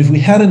 And if we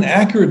had an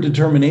accurate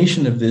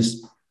determination of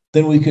this,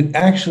 then we could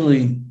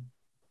actually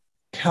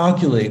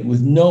calculate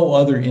with no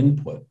other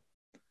input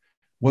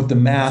what the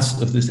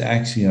mass of this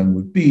axion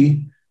would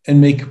be and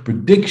make a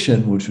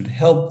prediction which would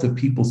help the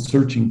people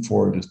searching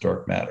for it as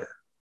dark matter.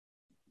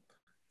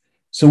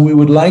 So we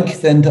would like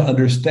then to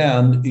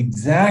understand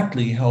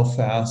exactly how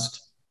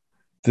fast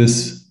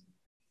this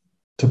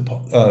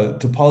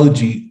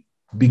topology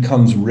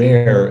becomes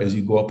rare as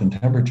you go up in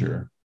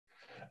temperature,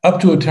 up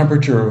to a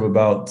temperature of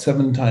about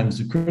 7 times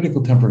the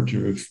critical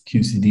temperature of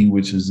QCD,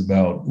 which is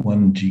about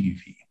 1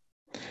 GeV.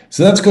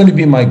 So that's going to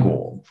be my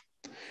goal.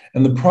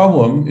 And the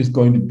problem is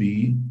going to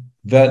be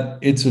that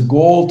it's a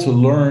goal to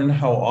learn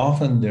how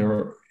often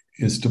there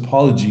is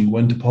topology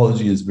when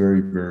topology is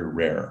very, very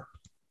rare.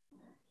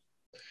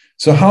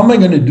 So how am I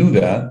going to do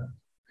that?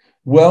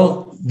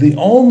 Well, the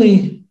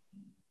only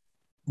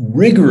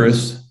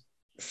rigorous,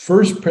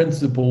 first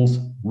principles,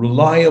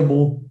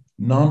 reliable,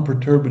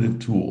 non-perturbative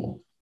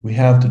tool we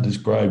have to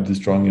describe the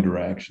strong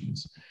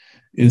interactions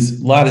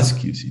is lattice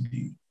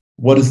QCD.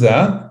 What is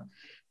that?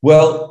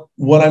 Well,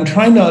 what I'm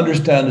trying to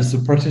understand is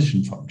the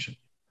partition function.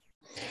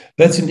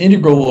 That's an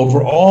integral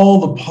over all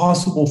the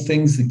possible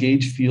things the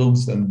gauge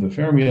fields and the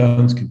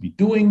fermions could be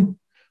doing,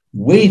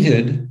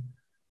 weighted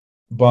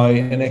by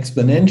an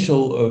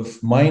exponential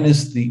of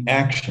minus the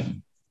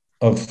action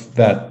of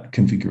that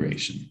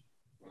configuration.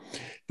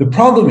 The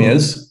problem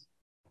is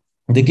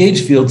the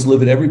gauge fields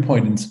live at every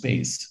point in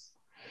space.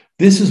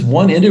 This is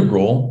one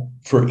integral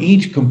for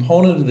each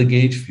component of the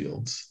gauge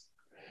fields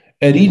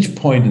at each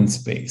point in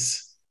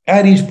space,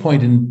 at each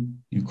point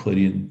in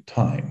Euclidean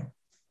time.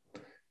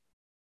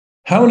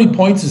 How many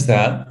points is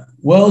that?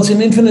 Well, it's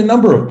an infinite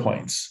number of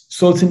points.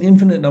 So it's an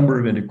infinite number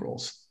of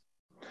integrals.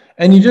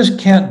 And you just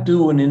can't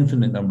do an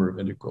infinite number of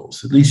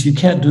integrals. At least you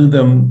can't do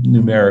them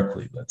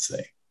numerically, let's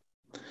say.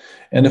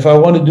 And if I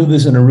want to do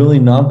this in a really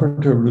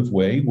non-perturbative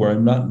way, where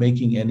I'm not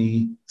making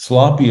any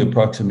sloppy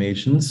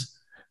approximations,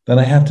 then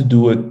I have to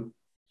do it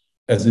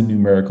as a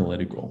numerical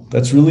integral.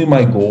 That's really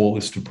my goal,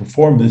 is to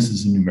perform this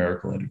as a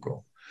numerical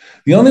integral.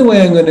 The only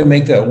way I'm going to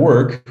make that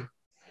work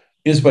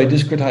is by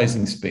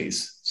discretizing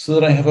space, so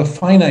that I have a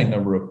finite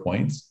number of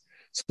points,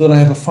 so that I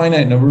have a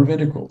finite number of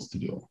integrals to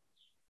do.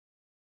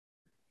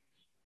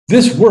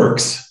 This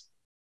works.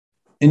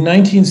 In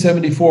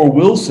 1974,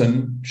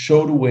 Wilson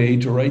showed a way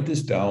to write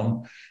this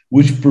down,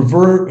 which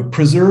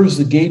preserves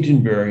the gauge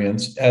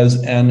invariance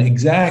as an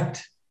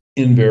exact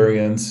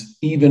invariance,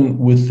 even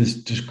with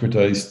this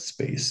discretized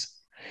space.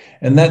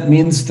 And that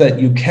means that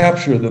you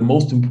capture the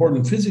most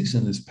important physics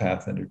in this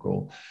path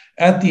integral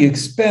at the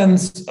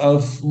expense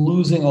of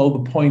losing all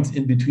the points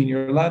in between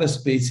your lattice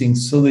spacing,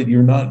 so that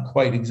you're not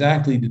quite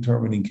exactly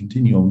determining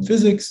continuum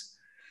physics,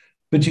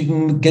 but you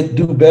can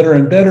do better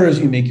and better as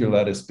you make your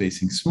lattice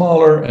spacing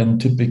smaller, and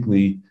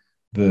typically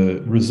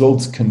the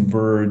results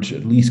converge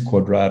at least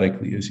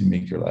quadratically as you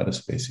make your lattice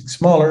spacing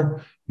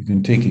smaller. You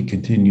can take a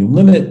continuum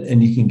limit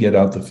and you can get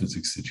out the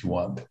physics that you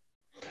want.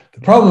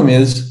 The problem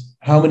is,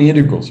 how many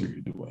integrals are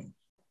you doing?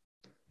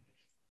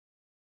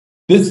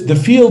 The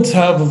fields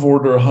have of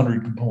order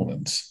 100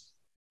 components.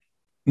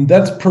 And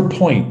that's per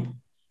point.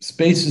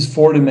 Space is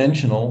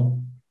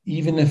 4-dimensional,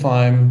 even if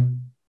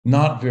I'm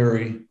not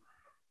very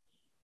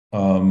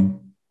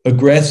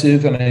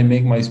aggressive and I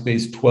make my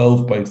space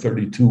 12 by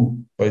 32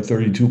 by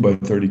 32 by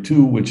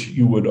 32, which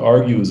you would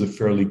argue is a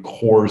fairly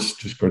coarse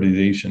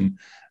discretization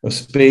of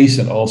space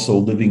and also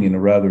living in a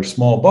rather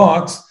small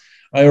box,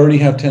 I already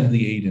have 10 to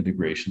the 8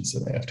 integrations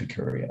that I have to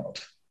carry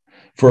out.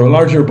 For a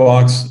larger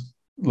box,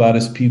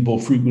 lattice people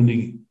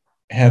frequently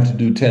have to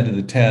do 10 to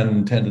the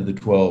 10, 10 to the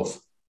 12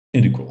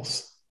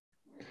 integrals.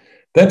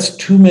 That's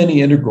too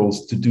many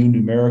integrals to do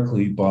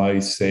numerically by,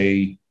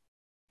 say,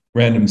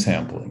 random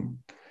sampling.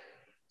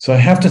 So I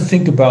have to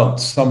think about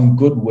some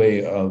good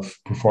way of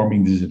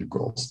performing these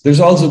integrals. There's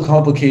also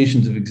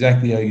complications of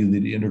exactly how you do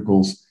the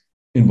integrals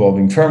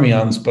involving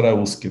fermions, but I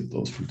will skip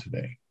those for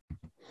today.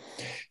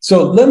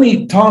 So let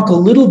me talk a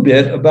little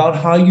bit about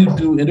how you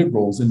do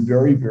integrals in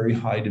very, very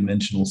high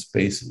dimensional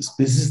spaces.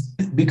 This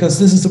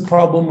is a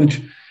problem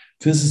which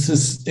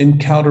physicists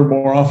encounter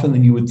more often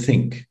than you would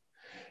think.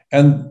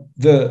 And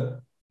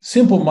the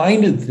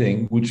simple-minded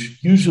thing, which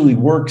usually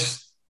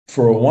works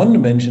for a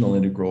one-dimensional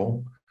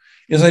integral,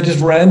 is I just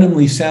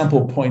randomly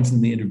sample points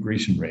in the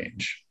integration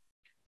range.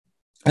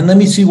 And let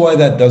me see why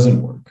that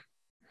doesn't work.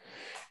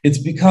 It's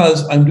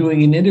because I'm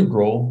doing an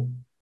integral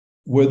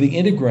where the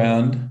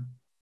integrand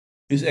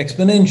is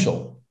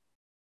exponential.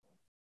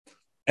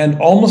 And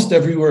almost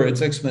everywhere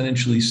it's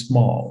exponentially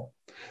small.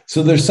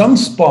 So there's some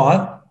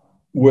spot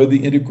where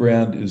the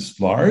integrand is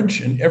large,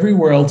 and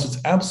everywhere else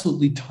it's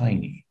absolutely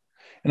tiny.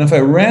 And if I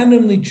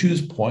randomly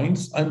choose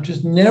points, I'm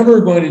just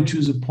never going to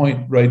choose a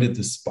point right at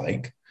the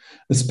spike,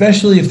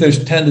 especially if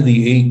there's 10 to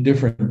the 8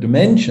 different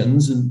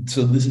dimensions. And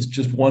so this is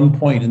just one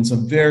point in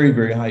some very,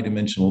 very high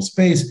dimensional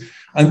space.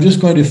 I'm just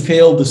going to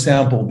fail to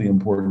sample the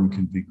important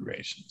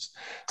configurations.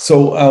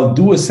 So I'll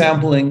do a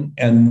sampling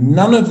and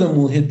none of them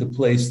will hit the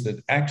place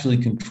that actually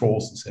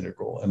controls this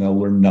integral, and I'll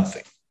learn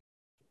nothing.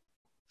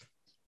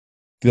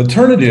 The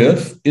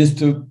alternative is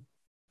to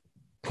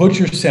put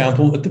your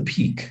sample at the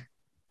peak.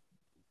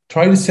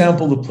 Try to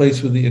sample the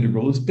place where the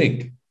integral is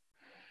big.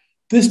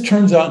 This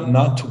turns out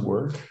not to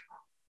work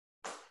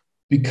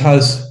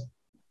because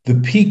the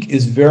peak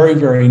is very,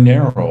 very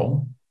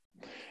narrow.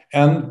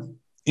 And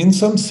in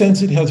some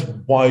sense, it has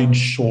wide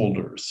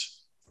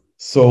shoulders.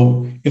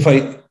 So if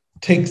I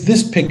take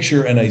this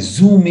picture and I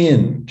zoom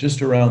in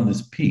just around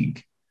this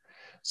peak,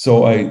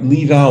 so I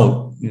leave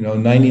out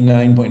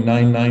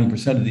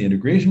 99.99% of the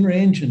integration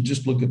range and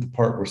just look at the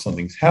part where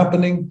something's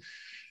happening.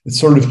 It's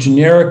sort of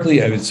generically,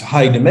 it's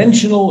high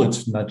dimensional,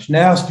 it's much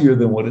nastier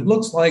than what it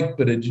looks like,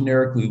 but it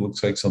generically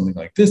looks like something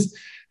like this.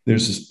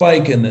 There's a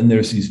spike, and then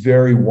there's these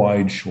very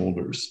wide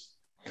shoulders.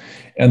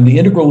 And the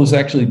integral is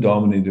actually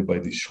dominated by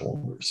these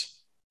shoulders.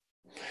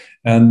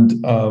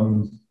 And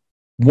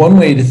one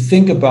way to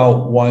think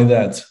about why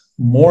that's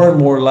more and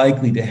more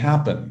likely to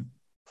happen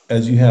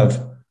as you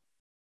have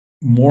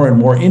more and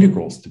more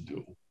integrals to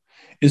do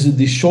is that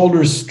these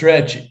shoulders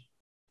stretch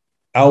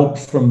out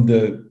from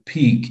the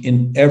peak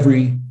in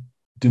every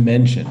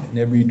dimension, in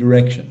every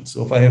direction.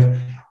 So if I have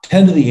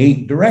 10 to the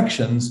 8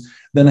 directions,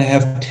 then I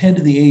have 10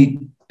 to the 8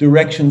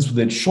 directions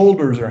that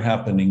shoulders are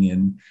happening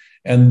in.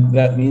 And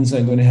that means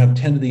I'm going to have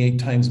 10 to the 8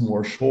 times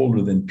more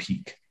shoulder than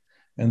peak.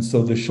 And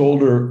so the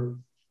shoulder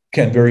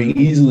can very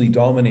easily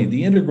dominate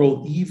the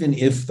integral, even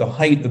if the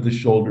height of the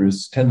shoulder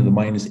is 10 to the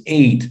minus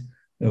 8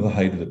 of the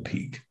height of the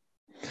peak.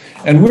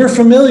 And we're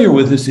familiar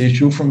with this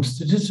issue from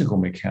statistical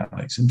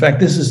mechanics. In fact,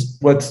 this is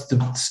what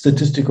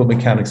statistical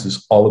mechanics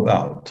is all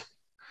about.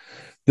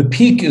 The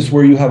peak is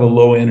where you have a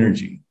low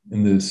energy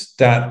in the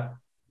stat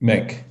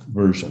mech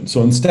version.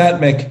 So in stat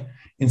mech,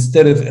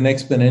 instead of an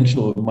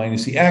exponential of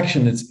minus the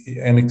action, it's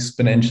an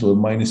exponential of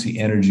minus the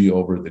energy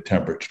over the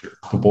temperature,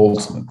 the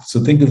Boltzmann.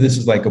 So think of this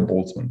as like a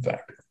Boltzmann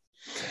factor.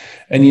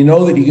 And you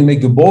know that you can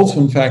make the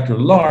Boltzmann factor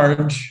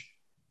large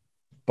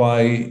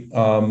by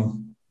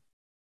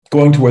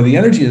going to where the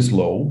energy is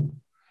low,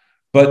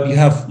 but you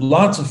have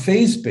lots of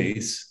phase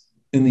space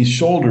in these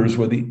shoulders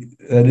where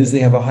that is,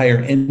 they have a higher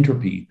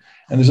entropy.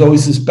 And there's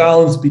always this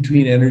balance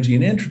between energy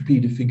and entropy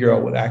to figure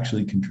out what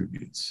actually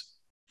contributes.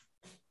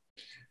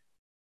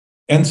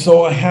 And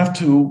so I have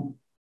to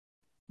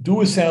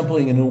do a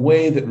sampling in a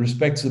way that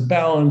respects the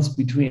balance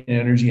between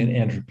energy and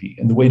entropy.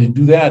 And the way to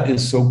do that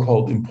is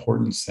so-called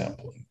importance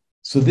sampling.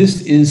 So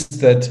this is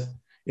that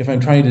if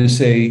I'm trying to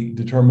say,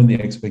 determine the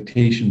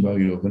expectation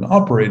value of an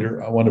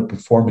operator, I want to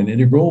perform an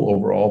integral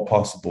over all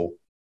possible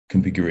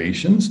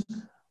configurations,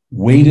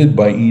 weighted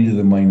by e to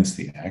the minus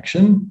the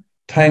action,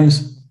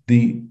 times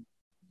the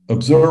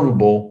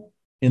observable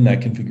in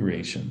that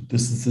configuration.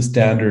 This is the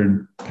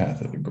standard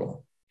path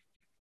integral.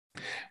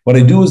 What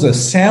I do is a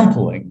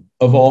sampling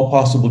of all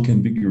possible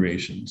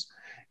configurations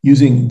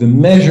using the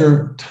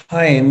measure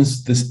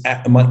times this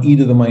e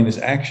to the minus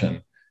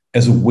action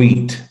as a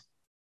weight.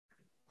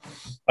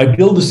 I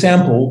build a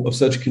sample of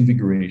such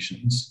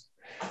configurations,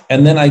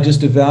 and then I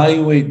just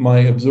evaluate my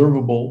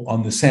observable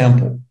on the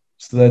sample.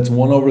 So that's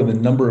 1 over the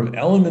number of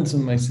elements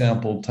in my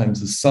sample times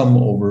the sum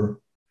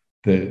over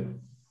the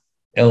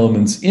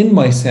elements in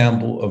my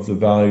sample of the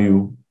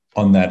value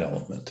on that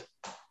element.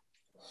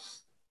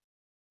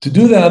 To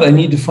do that, I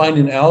need to find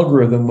an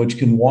algorithm which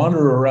can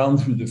wander around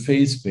through the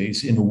phase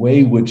space in a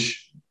way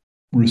which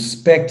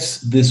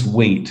respects this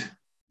weight,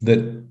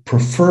 that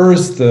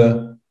prefers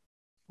the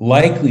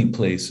likely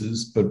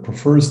places, but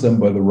prefers them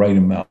by the right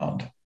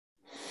amount.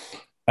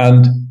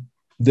 And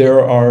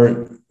there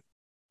are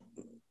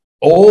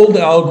old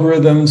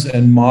algorithms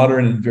and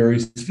modern and very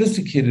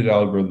sophisticated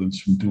algorithms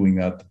from doing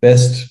that. The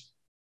best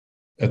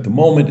at the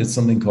moment is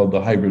something called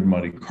the hybrid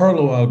Monte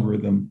Carlo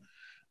algorithm.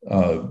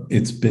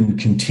 It's been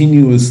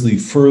continuously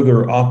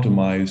further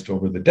optimized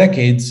over the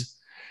decades.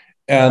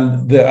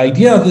 And the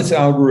idea of this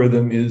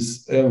algorithm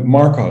is a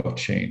Markov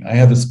chain. I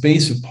have a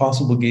space of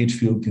possible gauge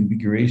field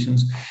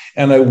configurations,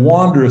 and I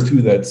wander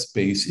through that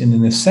space in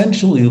an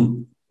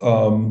essentially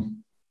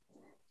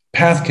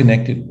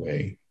path-connected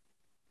way.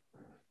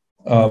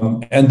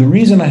 And the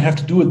reason I have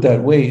to do it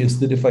that way is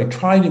that if I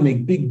try to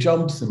make big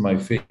jumps in my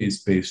phase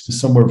space to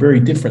somewhere very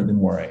different than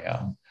where I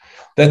am,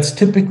 that's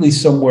typically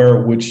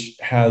somewhere which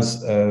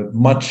has a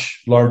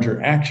much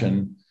larger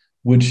action,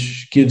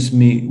 which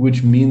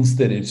means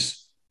that it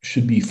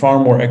should be far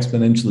more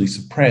exponentially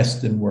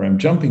suppressed than where I'm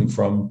jumping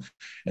from.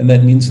 And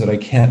that means that I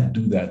can't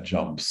do that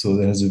jump. So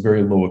that has a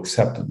very low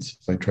acceptance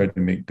if I try to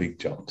make big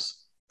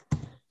jumps.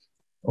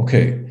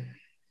 Okay.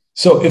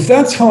 So if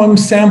that's how I'm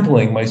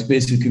sampling my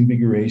space of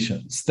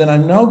configurations, then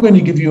I'm now going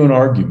to give you an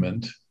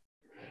argument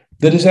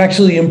that is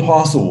actually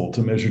impossible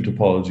to measure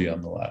topology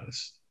on the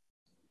lattice.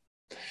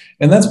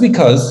 And that's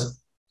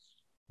because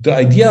the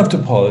idea of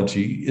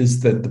topology is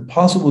that the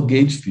possible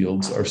gauge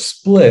fields are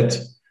split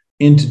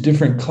into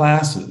different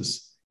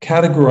classes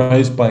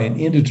categorized by an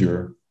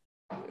integer,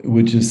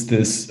 which is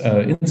this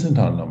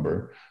instanton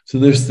number. So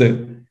there's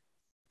the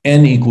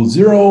n equals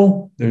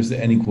 0, there's the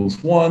n equals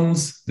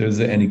 1s, there's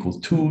the n equals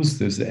 2s,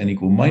 there's the n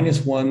equal minus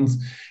 1s.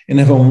 And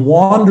if I'm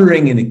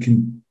wandering in a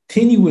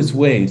continuous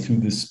way through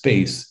this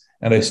space,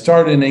 and I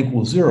start at n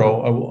equals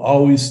 0, I will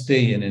always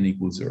stay in n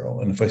equals 0.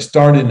 And if I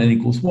start at n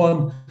equals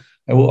 1,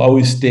 I will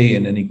always stay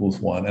in n equals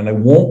 1. And I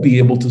won't be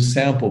able to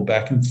sample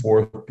back and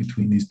forth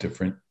between these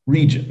different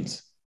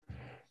regions.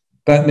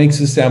 That makes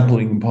the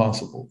sampling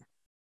impossible.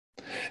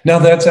 Now,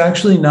 that's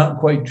actually not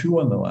quite true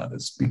on the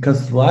lattice,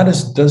 because the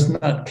lattice does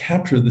not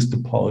capture this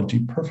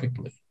topology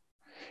perfectly.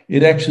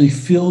 It actually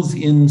fills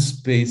in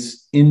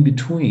space in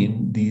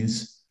between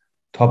these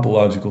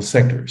topological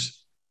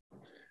sectors.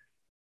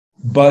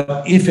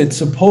 But if it's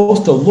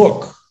supposed to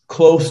look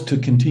close to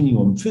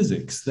continuum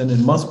physics, then it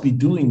must be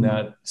doing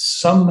that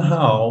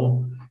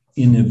somehow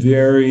in a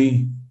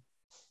very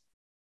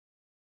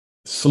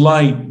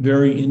slight,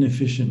 very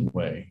inefficient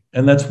way.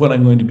 And that's what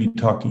I'm going to be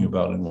talking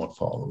about in what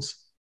follows.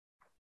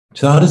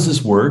 So how does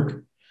this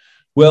work?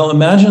 Well,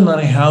 imagine that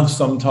I have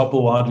some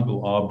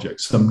topological object,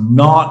 some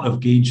knot of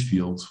gauge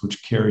fields,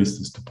 which carries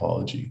this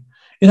topology.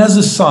 It has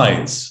a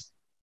size.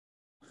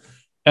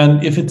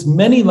 And if it's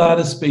many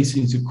lattice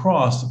spacings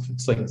across, if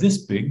it's like this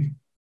big,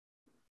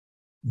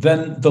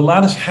 then the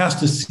lattice has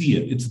to see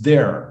it. It's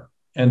there.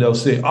 And I'll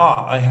say,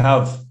 I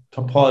have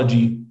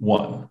topology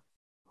 1.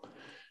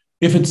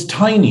 If it's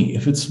tiny,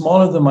 if it's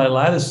smaller than my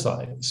lattice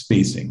size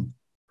spacing,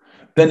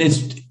 then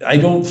I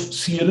don't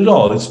see it at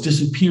all. It's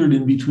disappeared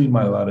in between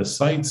my lattice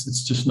sites.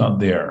 It's just not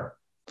there.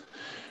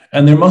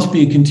 And there must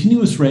be a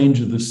continuous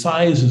range of the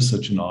size of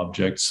such an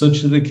object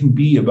such that it can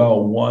be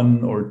about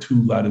 1 or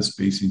 2 lattice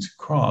spacings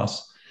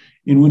across,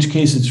 in which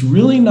case it's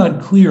really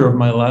not clear if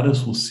my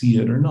lattice will see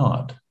it or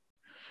not.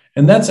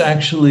 And that's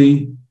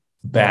actually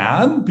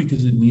bad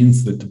because it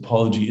means that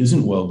topology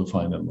isn't well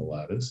defined on the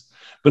lattice,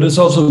 but it's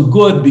also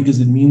good because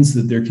it means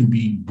that there can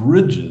be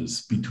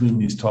bridges between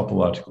these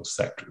topological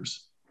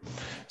sectors.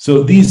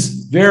 So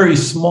these very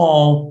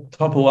small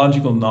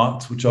topological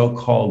knots, which I'll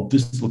call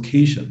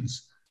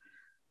dislocations,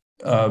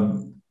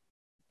 can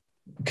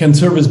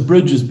serve as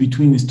bridges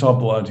between these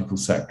topological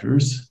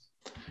sectors.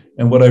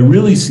 And what I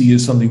really see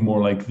is something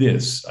more like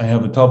this. I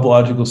have a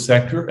topological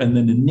sector and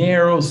then a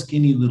narrow,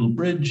 skinny little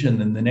bridge, and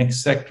then the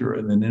next sector,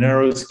 and then a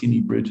narrow, skinny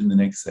bridge in the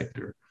next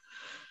sector.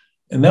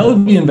 And that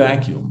would be in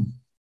vacuum.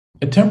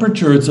 At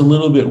temperature, it's a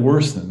little bit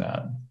worse than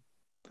that.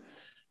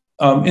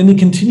 In the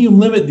continuum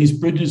limit, these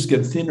bridges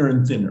get thinner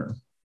and thinner.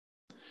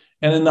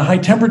 And in the high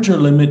temperature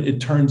limit,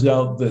 it turns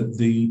out that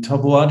the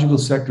topological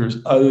sectors,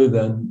 other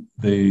than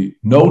the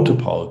no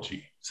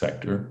topology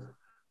sector,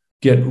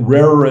 get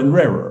rarer and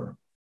rarer.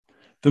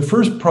 The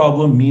first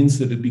problem means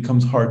that it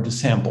becomes hard to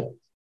sample.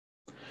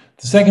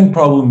 The second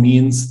problem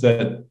means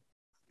that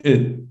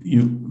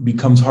it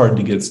becomes hard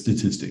to get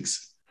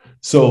statistics.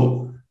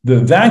 So the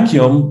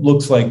vacuum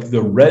looks like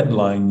the red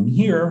line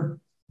here.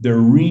 There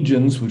are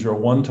regions which are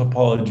one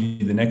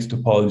topology, the next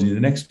topology, the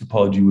next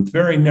topology, with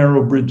very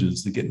narrow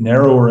bridges that get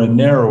narrower and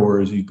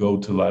narrower as you go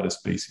to lattice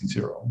spacing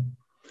 0.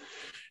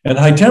 And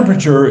high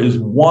temperature is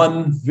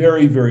one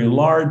very, very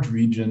large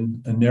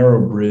region, a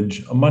narrow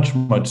bridge, a much,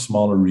 much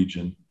smaller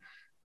region,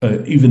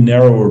 even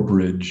narrower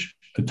bridge,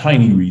 a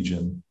tiny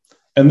region.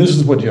 And this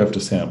is what you have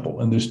to sample.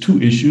 And there's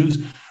two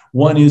issues.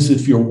 One is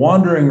if you're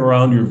wandering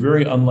around, you're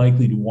very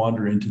unlikely to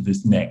wander into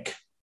this neck.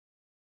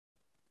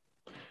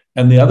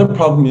 And the other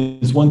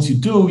problem is once you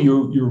do,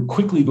 you're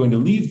quickly going to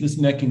leave this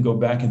neck and go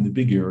back in the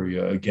big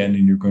area again,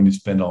 and you're going to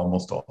spend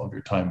almost all of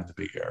your time in the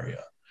big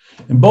area.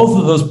 And both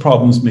of those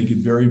problems make it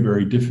very,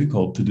 very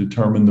difficult to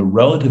determine the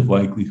relative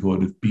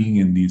likelihood of being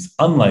in these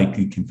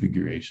unlikely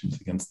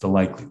configurations against the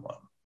likely one.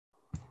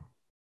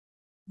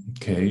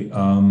 Okay,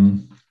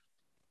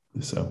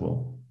 this I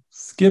will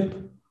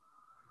skip.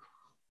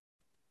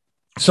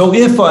 So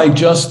if I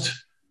just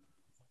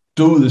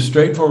do the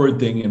straightforward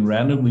thing and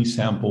randomly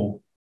sample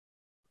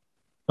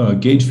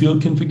gauge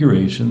field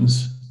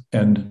configurations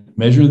and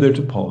measure their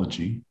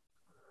topology,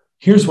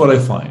 here's what I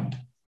find.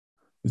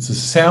 It's a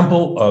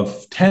sample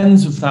of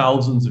tens of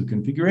thousands of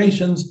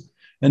configurations,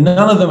 and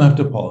none of them have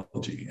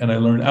topology, and I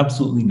learn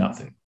absolutely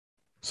nothing.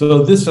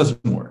 So this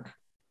doesn't work.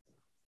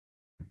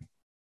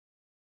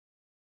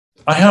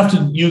 I have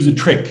to use a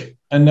trick.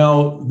 And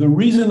now the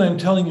reason I'm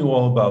telling you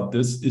all about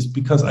this is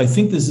because I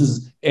think this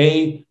is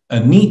A, a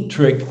neat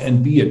trick,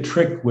 and B, a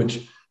trick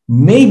which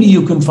maybe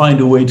you can find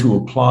a way to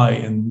apply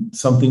in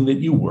something that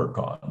you work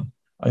on.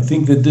 I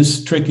think that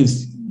this trick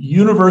is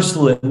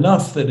universal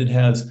enough that it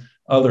has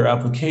other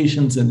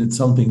applications, and it's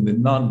something that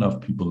not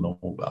enough people know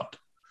about.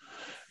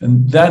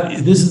 And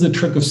this is a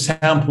trick of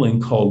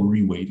sampling called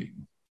reweighting.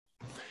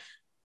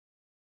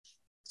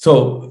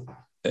 So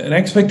an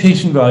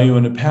expectation value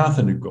in a path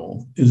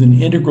integral is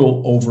an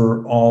integral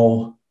over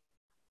all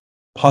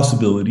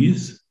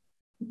possibilities,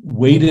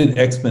 weighted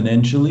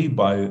exponentially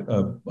by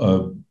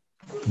a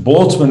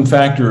Boltzmann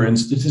factor in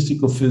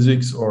statistical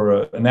physics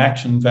or an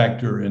action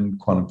factor in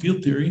quantum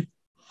field theory,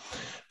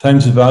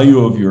 times the value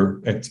of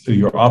your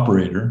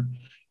operator,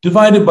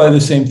 divided by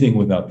the same thing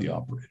without the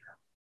operator.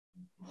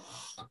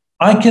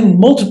 I can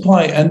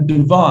multiply and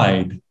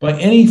divide by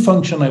any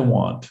function I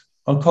want.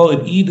 I'll call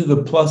it e to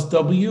the plus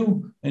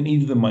w and e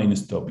to the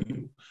minus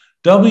w.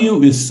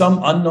 W is some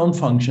unknown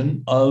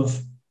function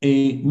of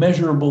a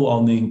measurable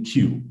I'll name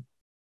q.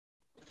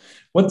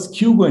 What's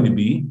q going to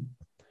be?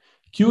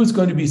 Q is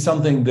going to be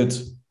something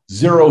that's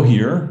 0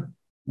 here,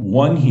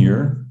 1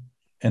 here,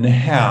 and a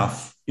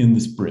half in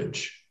this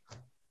bridge.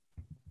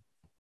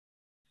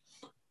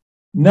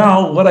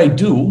 Now, what I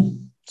do,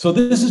 so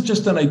this is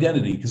just an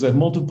identity because I've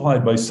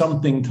multiplied by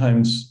something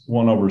times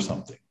 1 over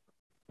something.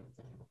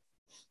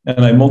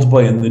 And I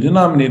multiply in the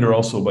denominator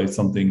also by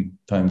something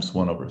times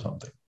 1 over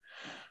something.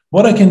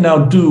 What I can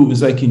now do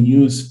is I can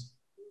use,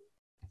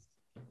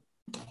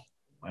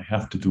 I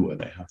have to do it.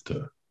 I have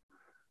to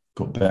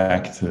go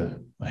back to,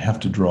 I have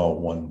to draw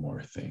one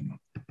more thing.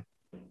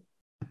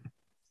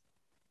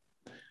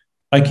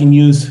 I can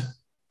use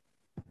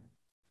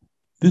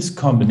this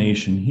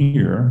combination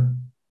here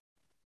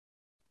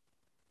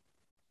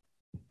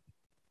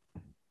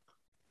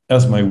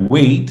as my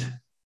weight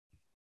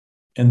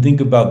and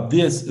think about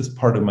this as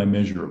part of my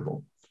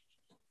measurable.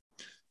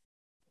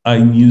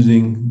 I'm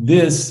using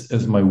this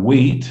as my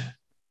weight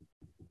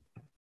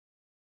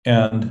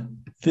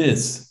and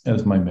this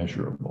as my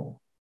measurable.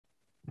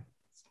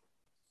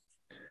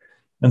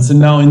 And so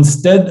now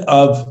instead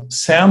of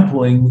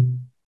sampling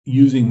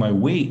using my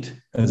weight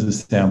as a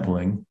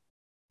sampling,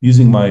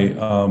 using my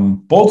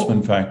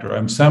Boltzmann factor,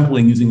 I'm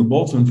sampling using a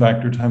Boltzmann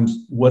factor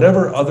times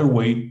whatever other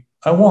weight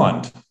I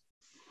want.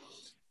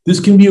 This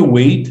can be a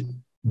weight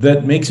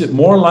that makes it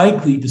more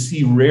likely to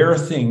see rare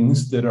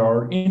things that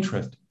are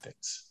interesting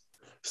things.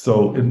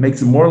 So it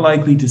makes it more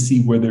likely to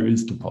see where there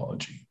is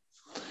topology.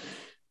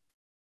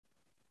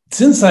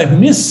 Since I've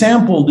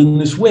missampled in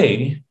this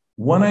way,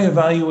 when I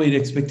evaluate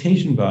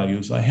expectation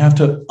values, I have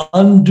to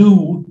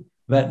undo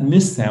that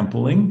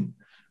missampling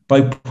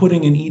by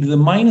putting an e to the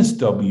minus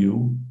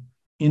w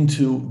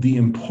into the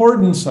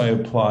importance I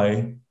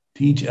apply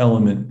to each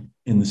element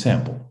in the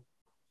sample.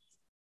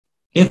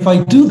 If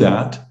I do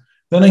that,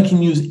 then I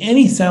can use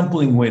any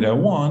sampling weight I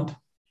want,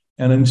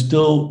 and I'm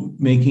still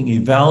making a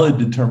valid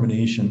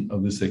determination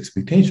of this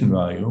expectation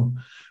value.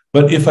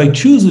 But if I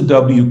choose a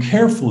w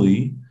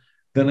carefully,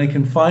 then I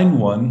can find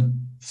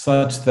one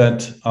such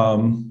that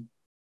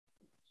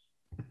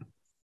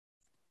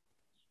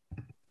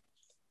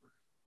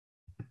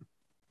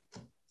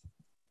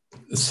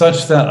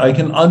I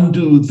can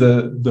undo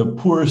the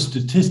poor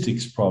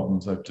statistics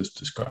problems I've just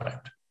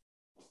described.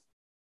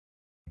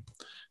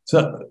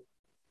 So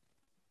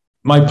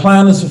my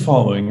plan is the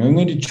following. I'm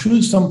going to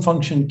choose some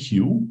function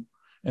q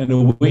and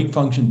a weight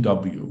function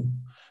w.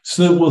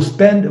 So that we'll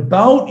spend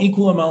about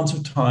equal amounts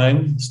of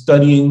time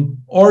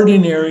studying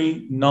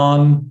ordinary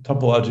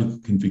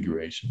non-topological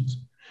configurations,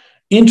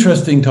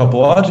 interesting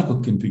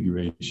topological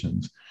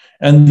configurations,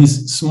 and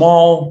these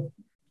small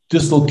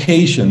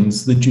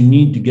dislocations that you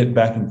need to get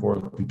back and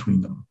forth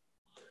between them.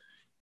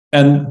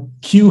 And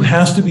Q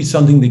has to be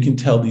something that can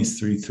tell these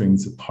three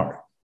things apart.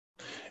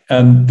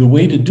 And the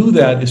way to do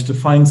that is to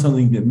find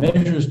something that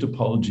measures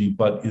topology,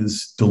 but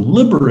is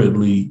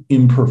deliberately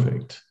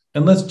imperfect.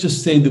 And let's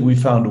just say that we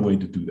found a way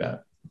to do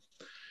that.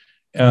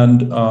 And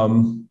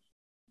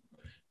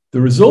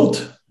the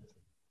result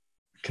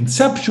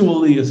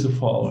conceptually is the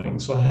following.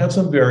 So I have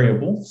some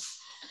variable,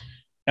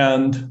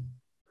 and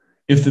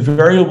if the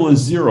variable is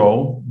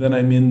 0, then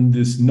I'm in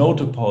this no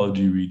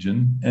topology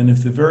region. And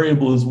if the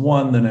variable is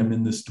 1, then I'm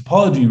in this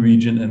topology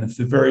region. And if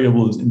the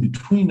variable is in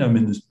between, I'm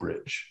in this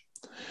bridge.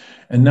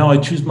 And now I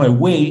choose my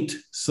weight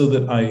so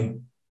that I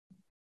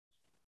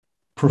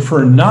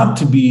prefer not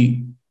to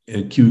be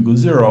at q equals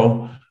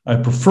 0. I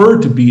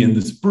prefer to be in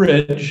this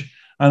bridge.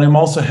 And I'm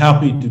also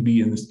happy to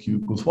be in this q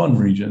equals 1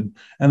 region.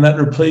 And that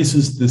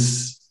replaces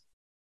this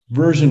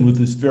version with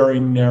this very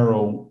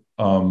narrow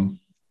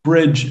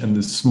bridge and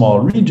this small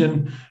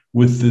region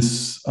with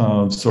this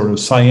sort of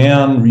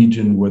cyan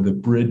region where the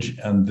bridge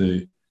and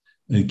the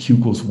q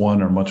equals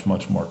 1 are much,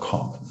 much more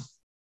common.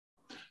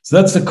 So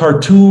that's the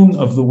cartoon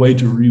of the way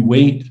to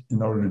reweight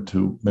in order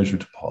to measure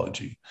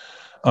topology.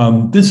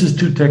 This is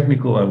too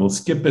technical. I will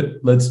skip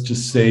it. Let's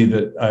just say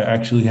that I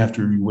actually have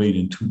to reweight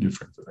in two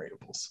different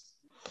variables.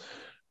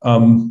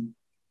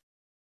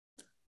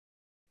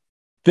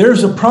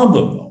 There's a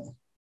problem, though.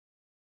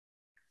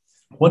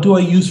 What do I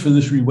use for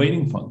this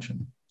reweighting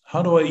function?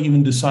 How do I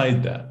even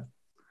decide that?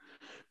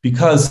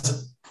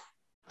 Because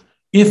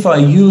if I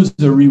use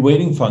the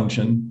reweighting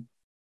function,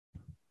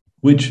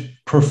 which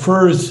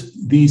prefers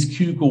these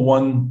q equal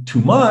 1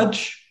 too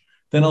much,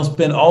 then I'll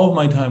spend all of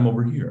my time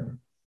over here.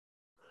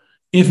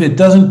 If it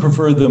doesn't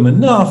prefer them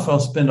enough, I'll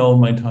spend all of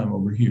my time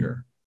over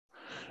here.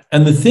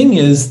 And the thing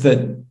is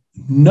that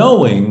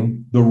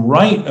knowing the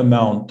right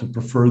amount to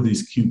prefer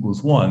these q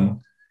equals 1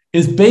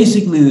 is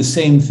basically the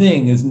same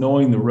thing as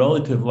knowing the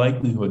relative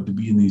likelihood to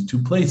be in these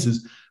two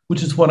places,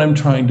 which is what I'm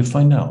trying to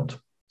find out.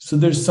 So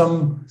there's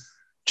some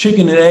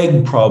chicken and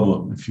egg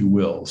problem, if you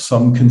will,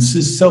 some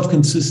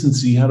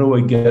self-consistency. How do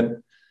I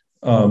get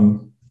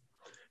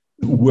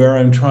where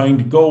I'm trying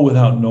to go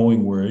without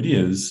knowing where it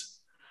is?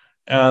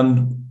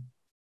 And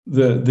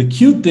the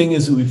cute thing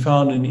is that we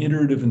found an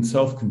iterative and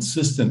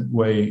self-consistent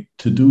way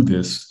to do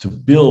this, to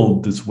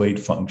build this weight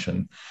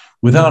function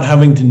without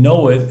having to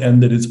know it,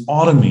 and that it's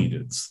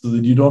automated so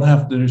that you don't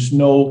have to, there's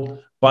no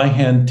by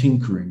hand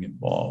tinkering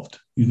involved.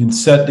 You can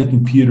set the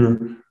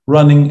computer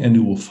running and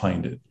it will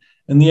find it.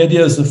 And the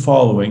idea is the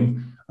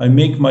following. I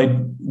make my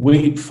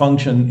weight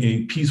function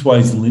a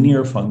piecewise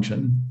linear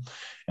function.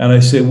 And I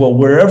say, well,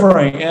 wherever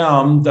I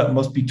am, that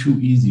must be too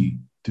easy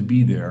to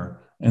be there.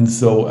 And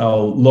so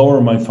I'll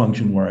lower my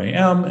function where I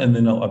am, and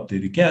then I'll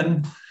update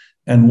again.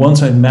 And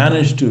once I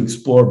manage to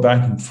explore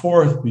back and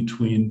forth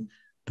between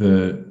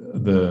the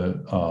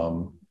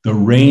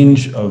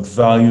range of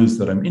values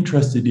that I'm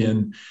interested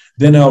in,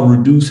 then I'll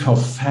reduce how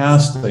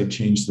fast I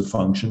change the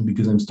function,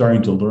 because I'm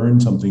starting to learn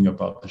something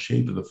about the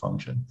shape of the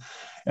function.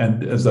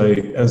 And as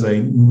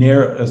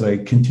I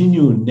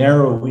continue to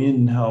narrow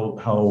in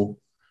how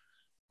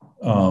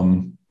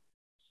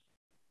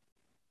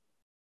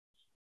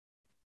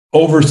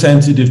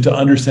oversensitive to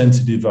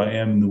undersensitive I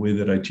am in the way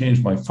that I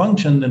change my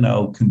function, then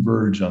I'll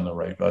converge on the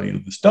right value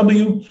of this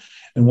W.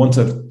 And once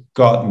I've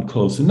gotten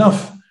close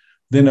enough,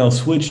 then I'll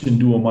switch and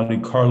do a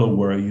Monte Carlo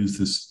where I use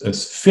this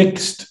as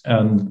fixed,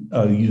 and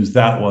I'll use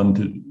that one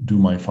to do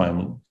my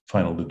final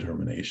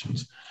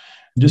determinations.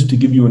 Just to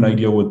give you an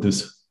idea what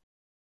this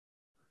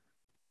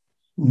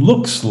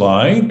looks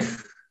like,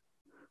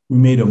 we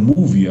made a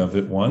movie of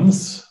it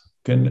once.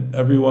 Can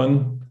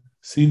everyone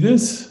see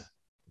this?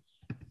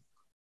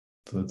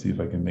 So let's see if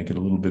I can make it a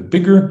little bit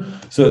bigger.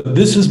 So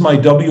this is my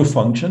W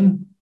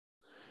function,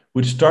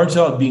 which starts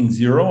out being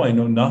 0. I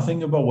know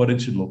nothing about what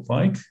it should look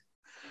like.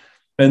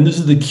 And this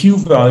is the Q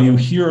value.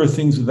 Here are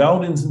things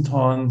without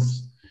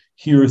instantons.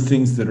 Here are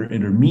things that are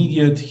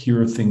intermediate.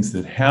 Here are things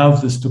that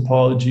have this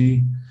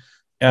topology.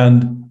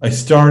 And I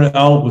start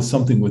out with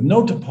something with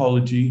no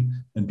topology.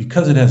 And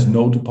because it has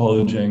no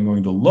topology, I'm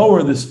going to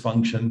lower this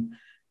function.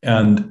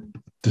 And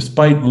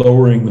despite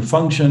lowering the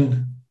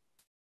function,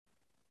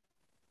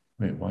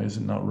 wait, why is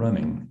it not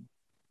running?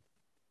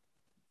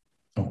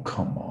 Oh,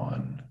 come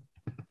on.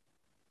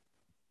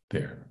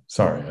 There.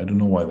 Sorry, I don't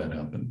know why that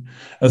happened.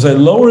 As I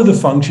lower the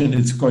function,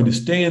 it's going to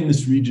stay in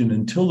this region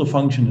until the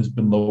function has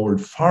been lowered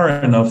far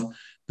enough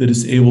that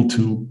it's able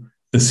to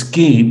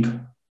escape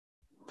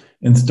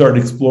and start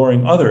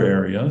exploring other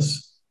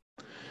areas.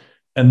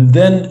 And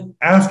then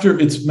after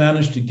it's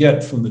managed to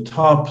get from the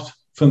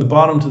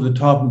bottom to the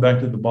top and back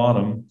to the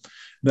bottom,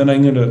 then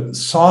I'm going to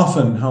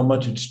soften how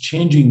much it's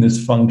changing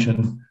this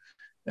function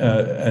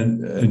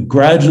and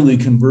gradually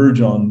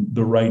converge on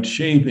the right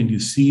shape. And you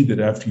see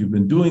that after you've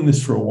been doing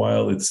this for a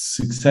while, it's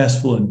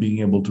successful in being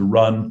able to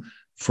run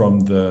from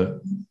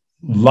the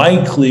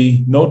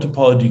likely no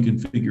topology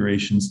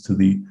configurations to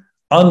the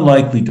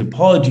unlikely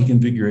topology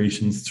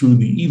configurations through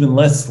the even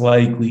less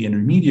likely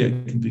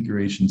intermediate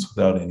configurations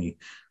without any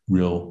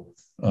real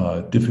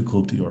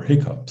difficulty or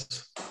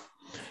hiccups.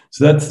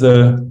 So that's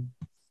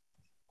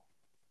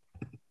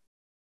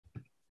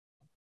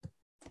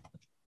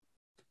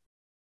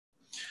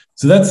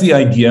the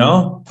idea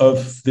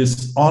of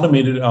this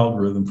automated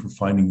algorithm for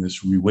finding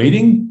this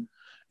reweighting.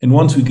 And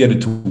once we get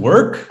it to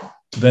work,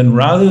 then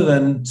rather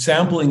than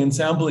sampling and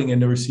sampling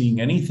and never seeing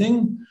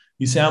anything,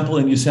 you sample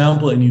and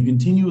you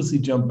continuously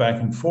jump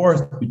back and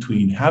forth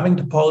between having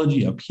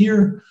topology up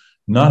here,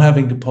 not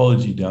having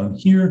topology down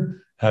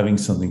here, having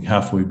something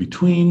halfway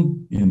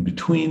between, in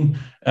between.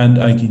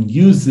 And I can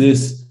use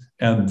this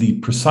and the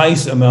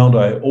precise amount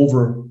I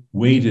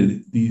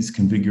overweighted these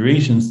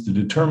configurations to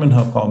determine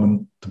how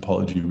common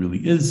topology really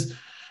is.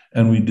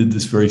 And we did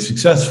this very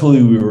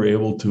successfully. We were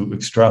able to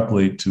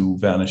extrapolate to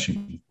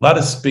vanishing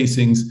lattice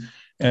spacings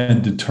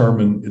and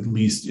determine, at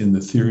least in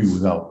the theory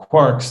without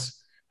quarks,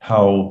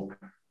 how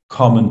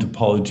common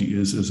topology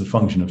is as a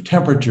function of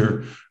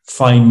temperature,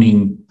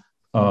 finding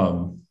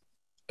a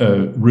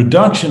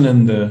reduction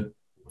in the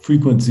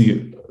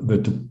frequency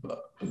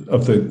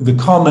of the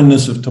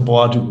commonness of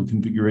topological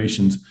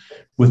configurations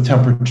with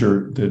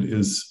temperature that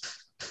is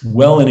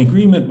well in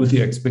agreement with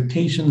the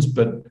expectations,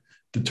 but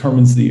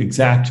determines the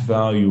exact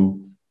value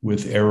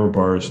with error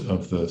bars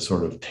of the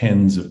sort of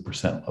tens of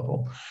percent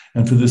level.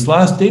 And for this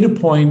last data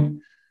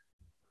point,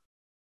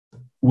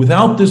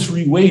 without this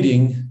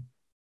reweighting,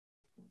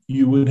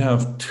 you would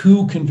have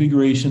 2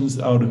 configurations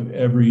out of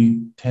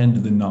every 10 to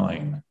the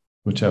 9,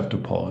 which have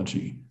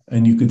topology.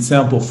 And you could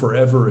sample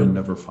forever and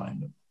never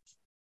find them.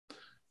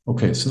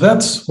 Okay, so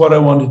that's what I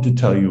wanted to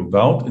tell you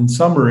about. In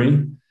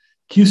summary,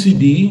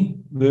 QCD,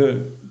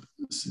 the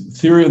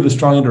theory of the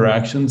strong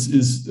interactions,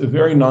 is a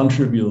very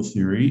non-trivial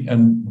theory.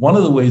 And one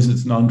of the ways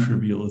it's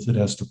non-trivial is it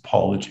has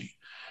topology.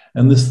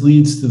 And this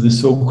leads to the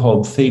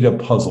so-called theta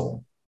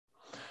puzzle.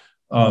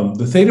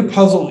 The theta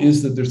puzzle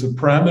is that there's a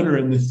parameter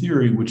in the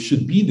theory which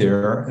should be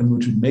there and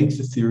which would make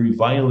the theory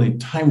violate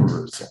time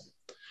reversal.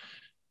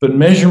 But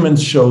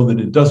measurements show that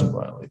it doesn't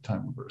violate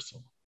time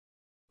reversal.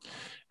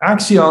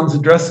 Axions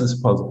address this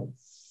puzzle.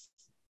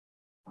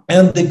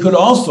 And they could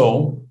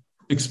also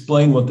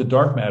explain what the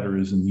dark matter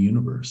is in the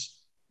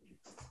universe.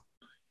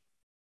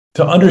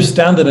 To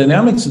understand the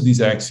dynamics of these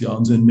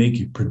axions and make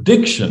a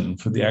prediction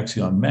for the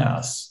axion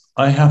mass,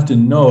 I have to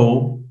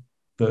know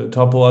the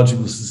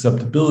topological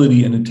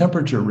susceptibility in a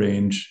temperature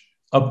range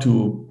up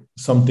to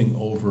something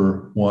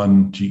over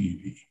 1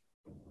 GeV.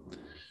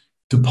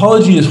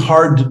 Topology is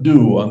hard to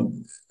do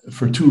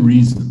for 2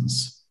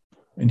 reasons.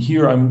 And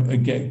here I'm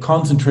again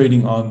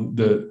concentrating on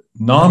the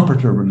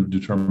non-perturbative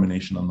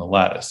determination on the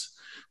lattice,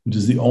 which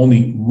is the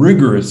only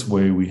rigorous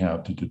way we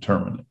have to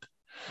determine it.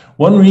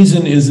 One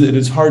reason is that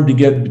it's hard to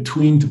get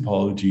between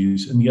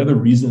topologies, and the other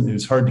reason is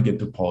it's hard to get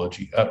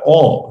topology at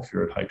all if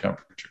you're at high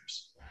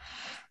temperatures.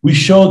 We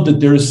showed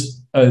that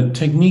there's a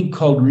technique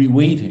called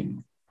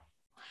reweighting,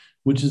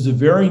 which is a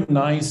very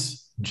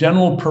nice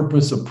general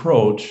purpose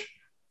approach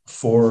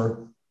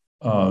for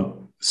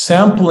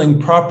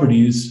sampling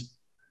properties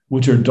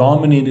which are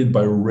dominated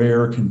by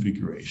rare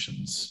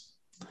configurations.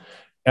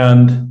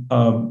 And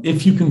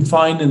if you can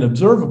find an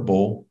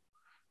observable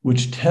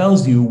which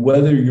tells you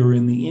whether you're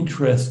in the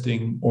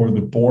interesting or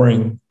the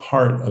boring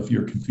part of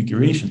your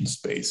configuration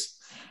space,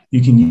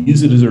 you can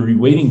use it as a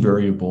reweighting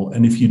variable.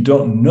 And if you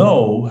don't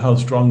know how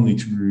strongly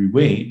to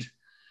reweight,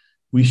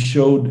 we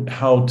showed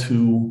how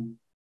to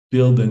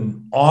build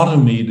an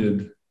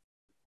automated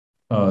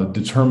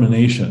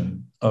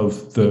determination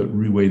of the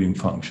reweighting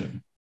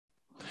function.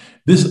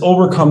 This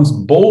overcomes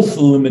both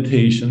the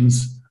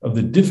limitations of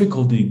the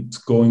difficulties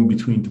going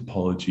between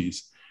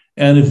topologies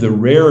and of the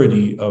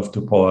rarity of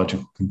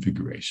topological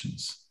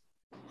configurations.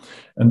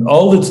 And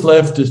all that's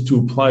left is to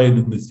apply it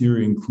in the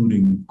theory,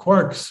 including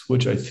quarks,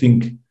 which I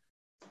think,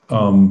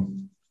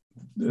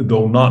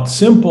 though not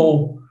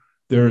simple,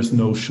 there's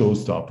no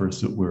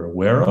showstoppers that we're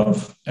aware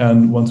of.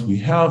 And once we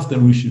have,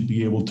 then we should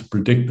be able to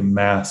predict the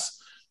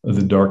mass of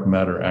the dark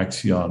matter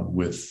axion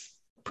with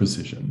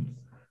precision.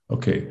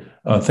 Okay,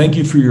 thank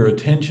you for your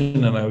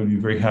attention, and I would be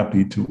very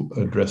happy to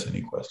address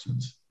any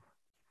questions.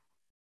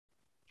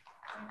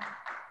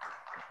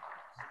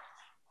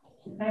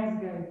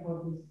 Thanks, Gary,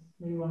 for this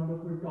very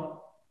wonderful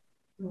talk.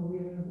 So we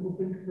are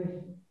open to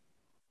questions.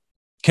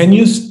 Can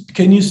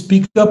you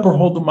speak up or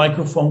hold the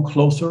microphone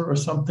closer or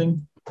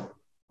something?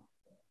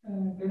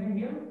 Can you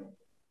hear?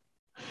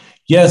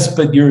 Yes,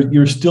 but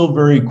you're still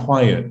very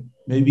quiet.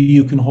 Maybe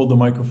you can hold the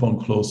microphone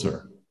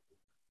closer.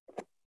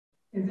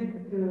 Is it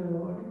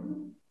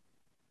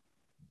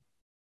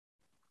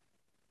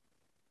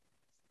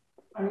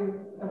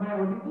audible? Am I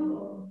audible?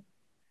 Or?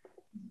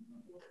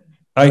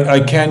 I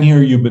can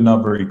hear you, but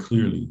not very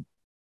clearly.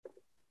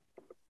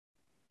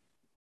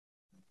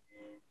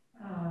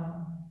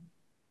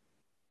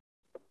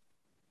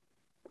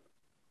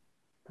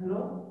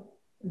 Hello?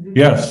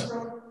 Yes.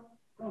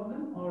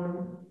 Problem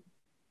or?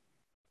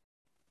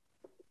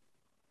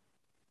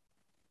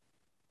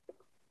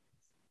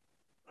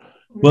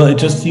 Well, it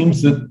just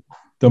seems that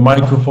the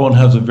microphone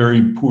has a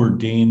very poor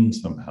gain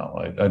somehow.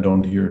 I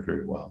don't hear it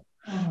very well.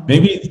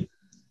 Maybe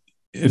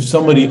if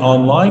somebody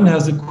online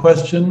has a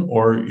question,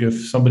 or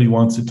if somebody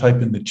wants to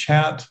type in the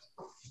chat.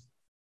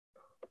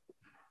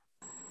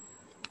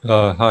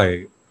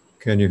 Hi,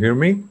 can you hear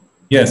me?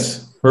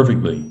 Yes,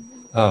 perfectly.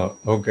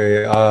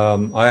 Okay.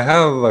 I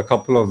have a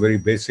couple of very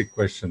basic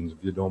questions,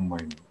 if you don't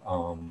mind.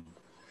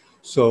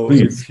 So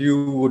Please. If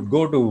you would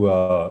go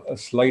to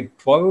slide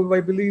 12,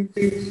 I believe.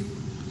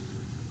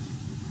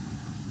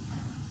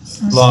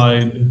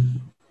 Slide.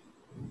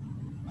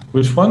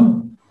 Which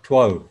one?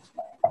 12.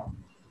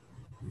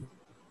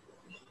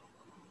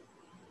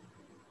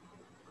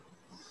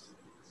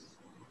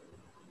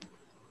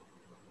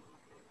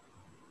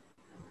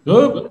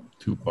 Oh,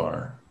 too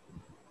far.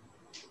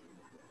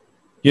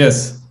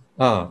 Yes.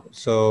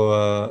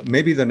 So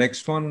maybe the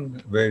next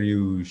one where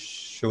you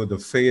show the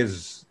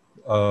phase,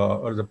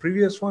 or the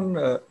previous one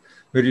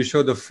where you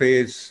show the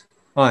phase.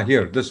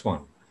 Here, this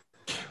one.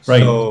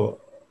 Right. So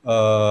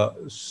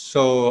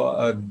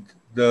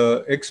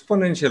the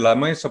exponential,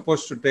 am I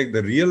supposed to take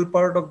the real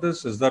part of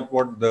this? Is that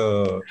what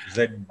the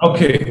Z?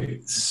 Okay,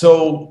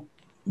 so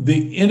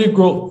the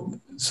integral,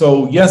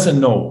 so yes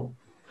and no.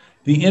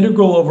 The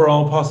integral over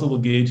all possible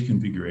gauge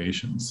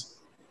configurations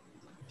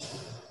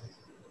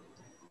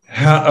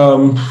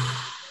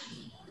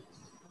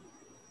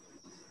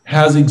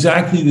has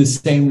exactly the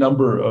same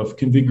number of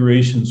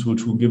configurations,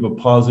 which will give a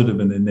positive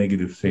and a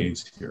negative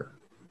phase here.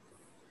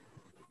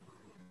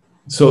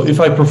 So if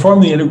I perform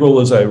the integral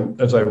as I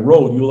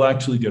wrote, you'll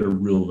actually get a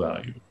real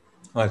value.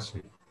 I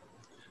see.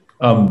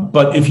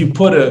 But if you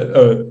put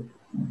a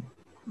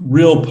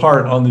real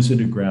part on this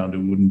integrand, it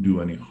wouldn't do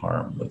any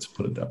harm. Let's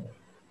put it that way.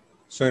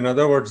 So in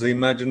other words, the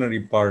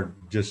imaginary part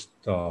just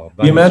the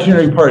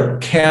imaginary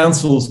part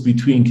cancels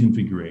between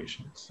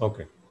configurations.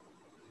 Okay.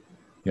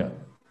 Yeah.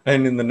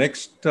 And in the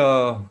next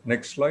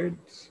slide,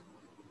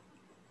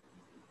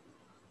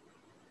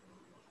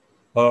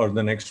 or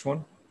the next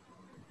one.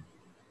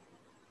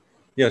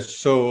 Yes.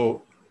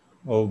 So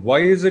why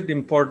is it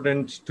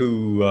important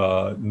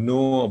to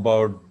know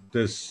about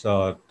this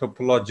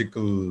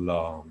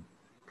topological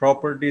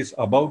properties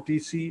above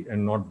TC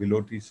and not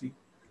below TC?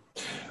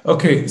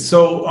 Okay,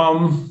 so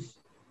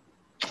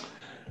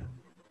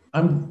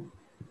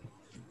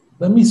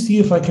let me see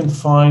if I can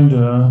find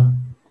a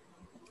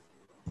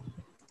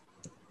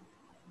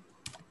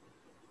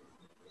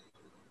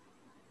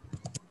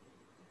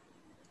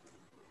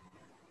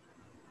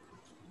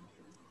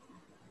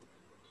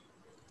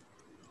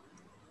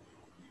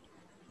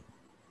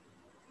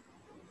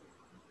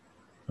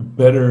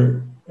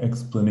better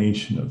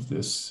explanation of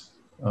this.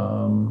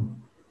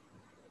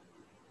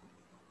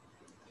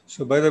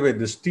 So by the way,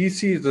 this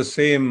TC is the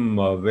same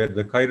where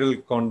the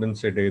chiral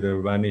condensate either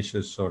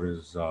vanishes or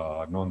is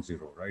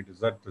non-zero, right? Is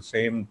that the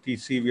same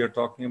TC we are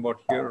talking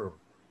about here?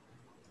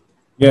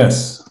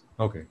 Yes.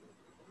 Okay.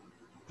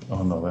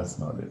 Oh, no, that's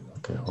not it.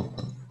 Okay, hold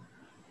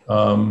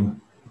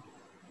on.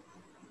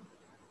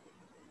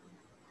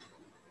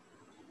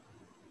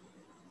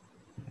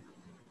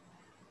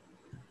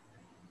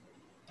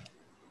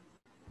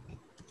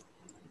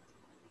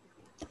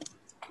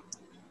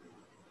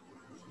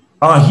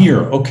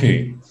 Here,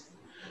 okay.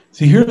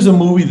 See, here's a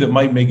movie that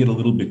might make it a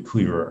little bit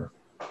clearer.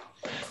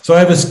 So I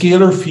have a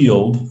scalar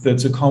field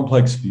that's a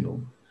complex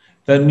field.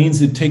 That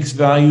means it takes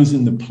values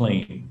in the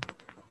plane.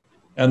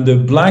 And the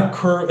black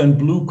curve and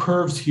blue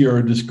curves here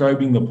are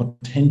describing the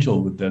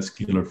potential that that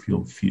scalar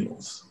field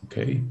feels,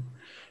 okay?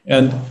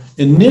 And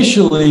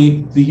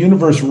initially, the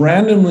universe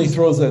randomly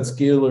throws that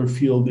scalar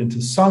field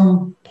into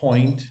some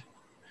point,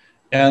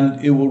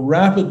 and it will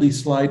rapidly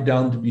slide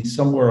down to be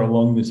somewhere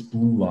along this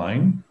blue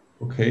line,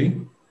 okay?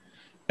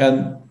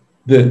 And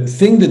the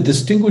thing that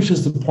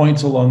distinguishes the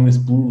points along this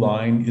blue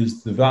line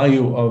is the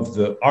value of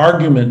the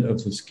argument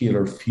of the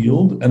scalar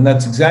field. And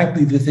that's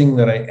exactly the thing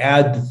that I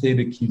add to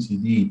theta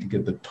QCD to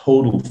get the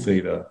total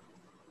theta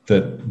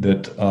that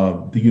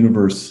the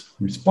universe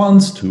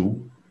responds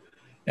to.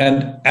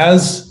 And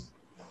as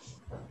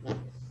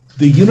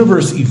the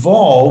universe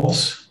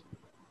evolves,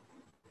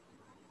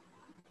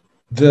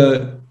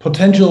 the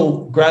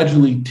potential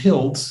gradually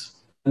tilts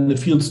and the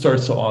field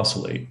starts to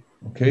oscillate,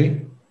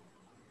 okay?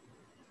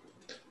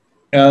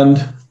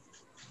 And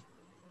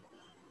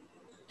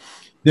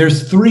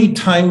there's three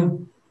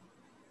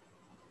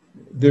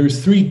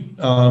there's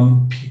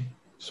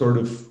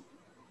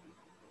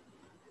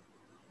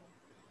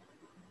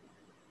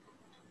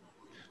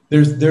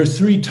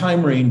three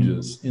time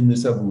ranges in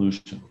this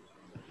evolution.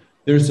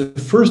 There's a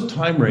first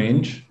time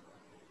range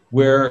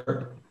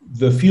where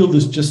the field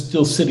is just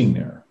still sitting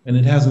there and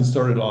it hasn't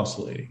started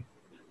oscillating.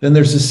 Then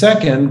there's a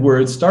second where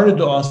it started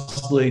to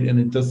oscillate and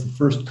it does the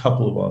first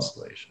couple of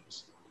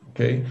oscillations,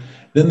 okay?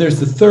 Then there's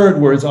the third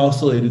where it's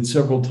oscillated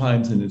several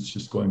times and it's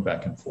just going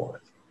back and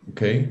forth,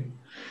 okay?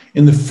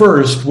 In the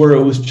first, where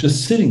it was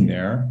just sitting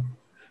there,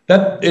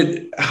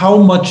 how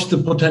much the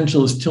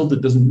potential is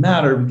tilted doesn't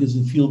matter because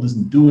the field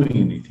isn't doing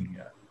anything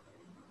yet.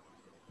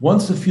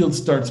 Once the field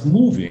starts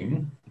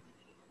moving,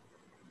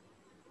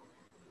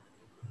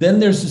 then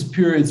there's this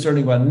period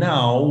starting about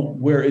now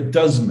where it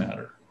does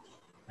matter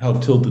how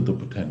tilted the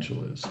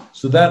potential is.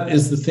 So that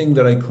is the thing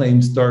that I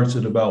claim starts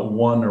at about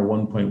 1 or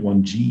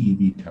 1.1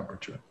 GeV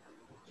temperature.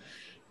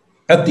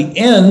 At the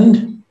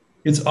end,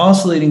 it's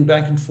oscillating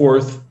back and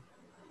forth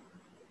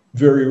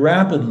very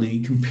rapidly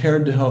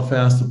compared to how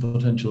fast the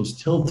potential is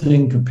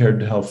tilting, compared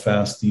to how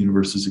fast the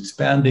universe is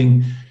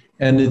expanding,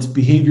 and its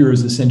behavior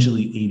is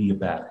essentially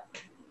adiabatic.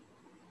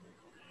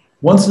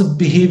 Once the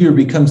behavior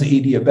becomes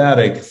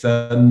adiabatic,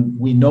 then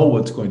we know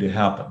what's going to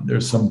happen.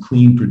 There's some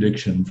clean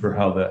prediction for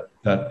how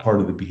that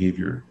part of the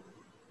behavior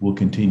will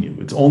continue.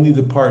 It's only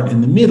the part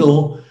in the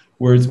middle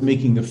where it's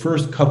making the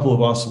first couple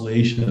of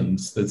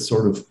oscillations that's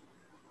sort of,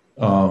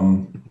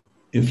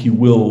 if you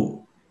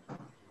will,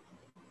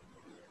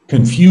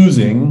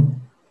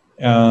 confusing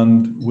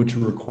and which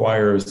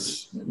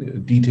requires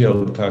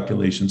detailed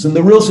calculations. And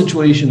the real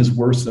situation is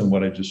worse than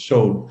what I just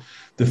showed.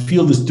 The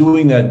field is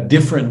doing that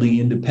differently,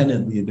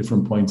 independently at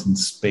different points in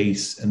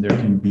space, and there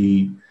can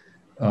be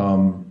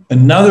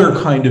another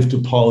kind of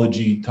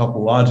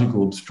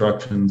topological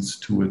obstructions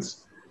to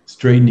its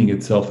straightening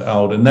itself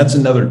out, and that's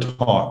another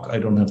talk. I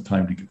don't have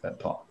time to give that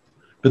talk,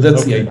 but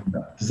that's the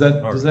idea. Does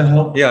that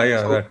help?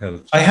 Yeah, so that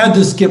helps. I had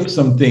to skip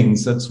some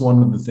things. That's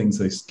one of the things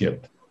I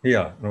skipped.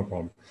 Yeah, no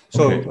problem.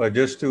 So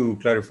just to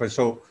clarify,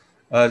 so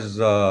as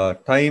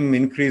time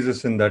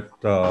increases in that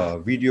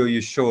video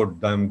you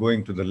showed, I'm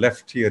going to the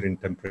left here in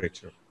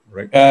temperature,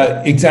 right?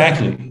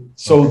 Exactly.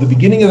 So the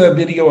beginning of that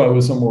video, I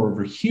was somewhere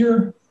over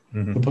here.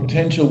 The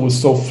potential was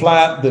so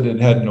flat that it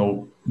had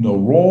no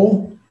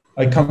roll.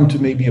 I come to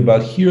maybe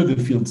about here, the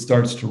field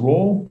starts to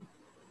roll.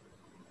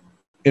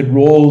 It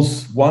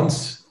rolls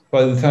once.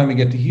 By the time I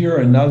get to here,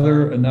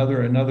 another.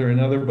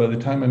 By the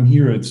time I'm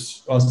here,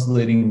 it's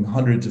oscillating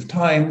hundreds of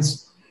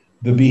times.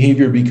 The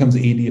behavior becomes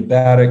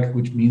adiabatic,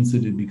 which means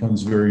that it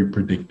becomes very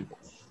predictable.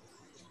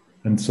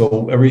 And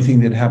so everything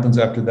that happens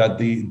after that,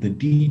 the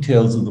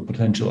details of the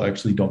potential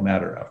actually don't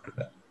matter after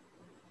that.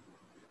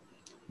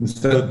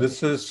 So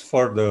this is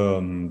for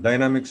the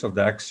dynamics of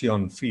the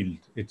axion field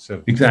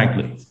itself.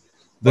 Exactly.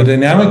 The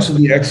dynamics of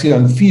the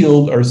axion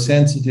field are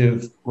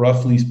sensitive,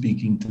 roughly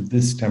speaking, to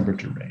this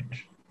temperature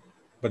range.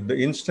 But the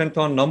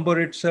instanton number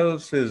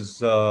itself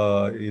is,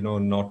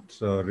 not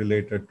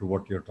related to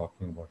what you're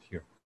talking about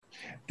here.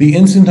 The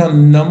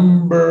instanton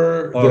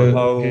number,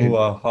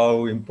 or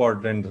how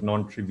important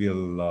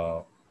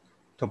non-trivial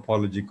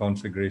topology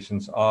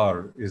configurations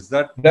are. Is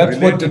that's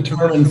what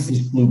determines this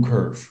blue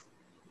curve?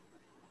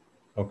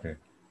 Okay.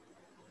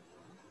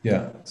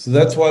 Yeah. So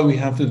that's why we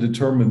have to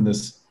determine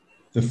this.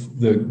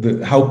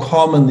 How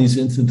common these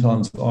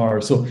instantons are.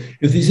 So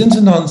if these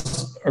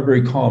instantons are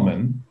very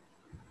common,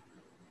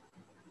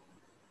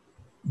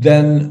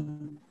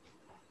 then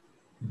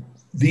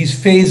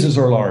these phases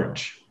are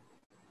large.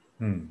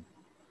 And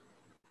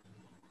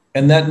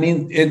that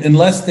means,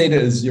 unless theta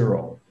is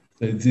zero,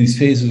 these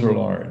phases are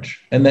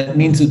large. And that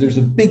means that there's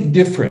a big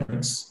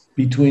difference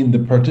between the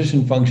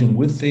partition function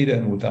with theta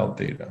and without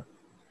theta.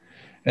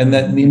 And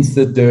that means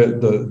that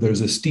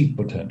there's a steep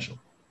potential.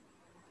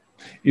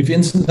 If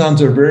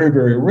instantons are very,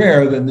 very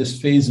rare, then this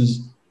phase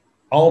is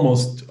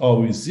almost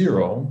always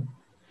zero.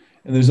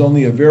 And there's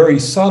only a very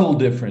subtle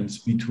difference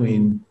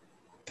between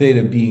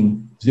theta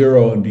being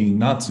zero and being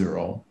not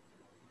zero.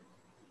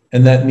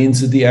 And that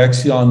means that the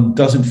axion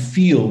doesn't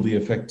feel the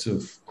effects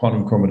of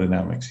quantum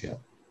chromodynamics yet.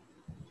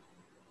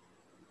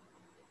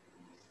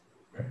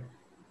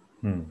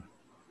 Okay.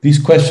 These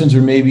questions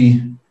are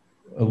maybe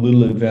a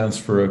little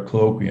advanced for a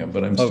colloquium,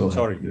 but I'm still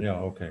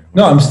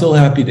I'm still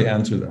happy to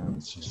answer them.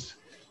 It's just,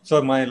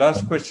 so my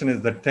last question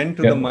is the 10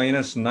 to the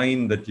minus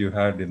 9 that you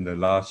had in the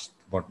last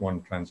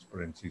one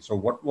transparency. So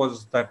what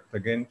was that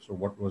again? So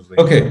what was the...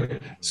 Okay,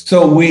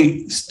 so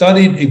we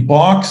studied a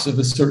box of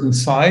a certain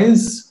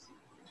size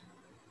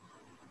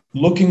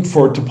looking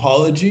for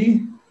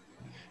topology.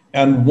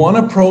 And one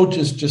approach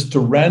is just to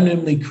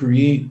randomly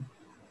create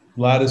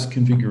lattice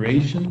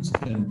configurations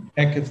and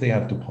check if they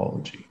have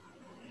topology.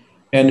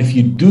 And if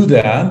you do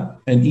that,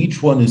 and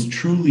each one is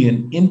truly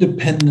an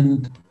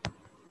independent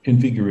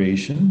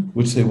configuration,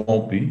 which they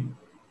won't be,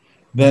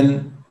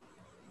 then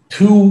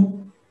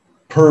 2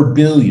 per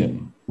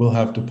billion will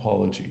have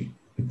topology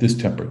at this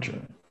temperature.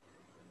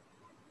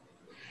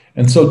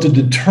 And so to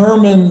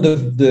determine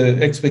the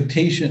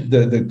expectation,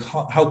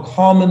 how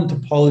common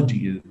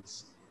topology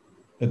is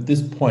at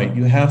this point,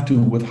 you have to,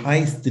 with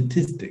high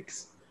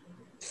statistics,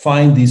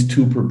 find these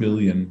 2 per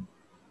billion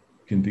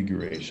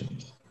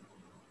configurations.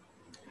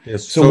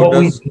 Yes.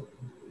 So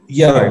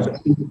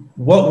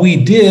what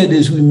we did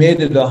is we made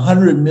it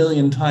 100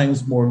 million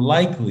times more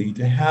likely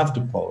to have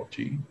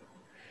topology,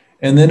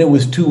 and then it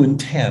was 2 in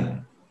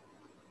 10.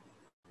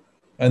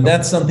 And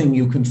that's something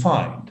you can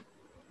find.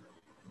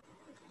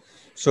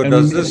 So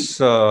does this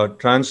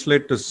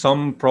translate to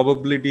some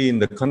probability in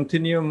the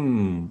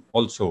continuum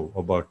also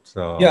about?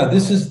 Yeah,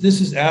 this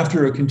is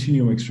after a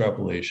continuum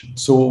extrapolation.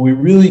 So what we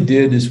really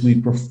did is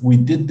we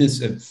did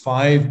this at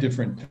 5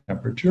 different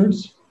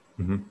temperatures.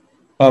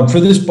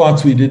 For this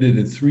box, we did it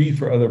at 3.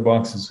 For other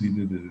boxes, we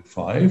did it at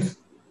 5.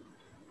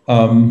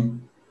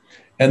 And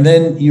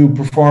then you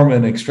perform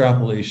an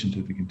extrapolation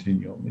to the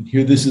continuum. And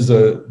here, this is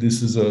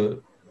a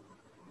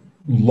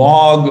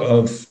log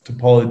of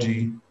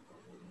topology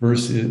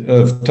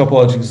versus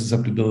topological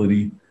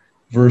susceptibility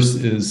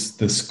versus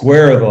the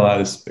square of the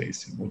lattice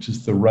spacing, which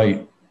is the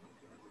right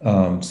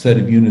set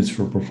of units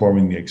for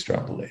performing the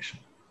extrapolation.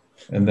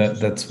 And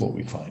that's what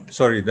we find.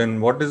 Sorry, then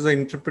what is the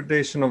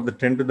interpretation of the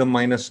 10 to the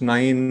minus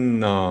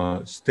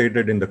 9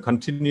 stated in the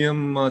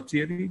continuum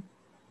theory?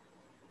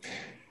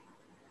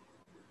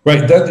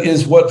 Right, that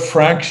is what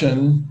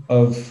fraction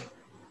of,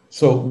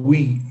 so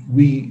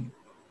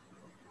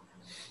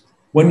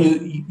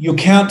when you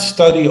can't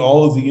study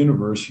all of the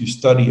universe, you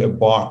study a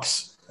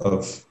box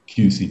of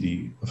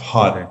QCD, of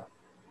hot,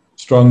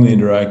 strongly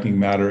interacting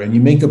matter, and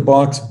you make a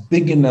box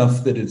big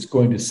enough that it's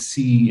going to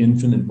see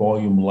infinite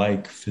volume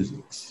like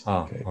physics.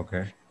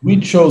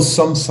 We chose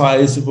some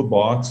size of a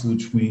box,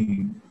 which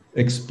we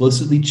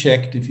explicitly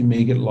checked. If you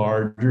make it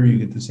larger, you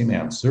get the same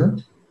answer.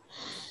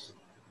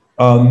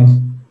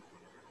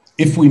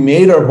 If we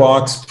made our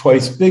box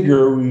twice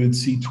bigger, we would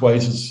see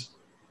twice as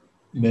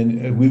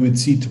then we would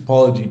see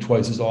topology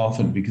twice as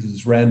often because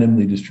it's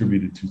randomly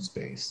distributed to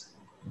space.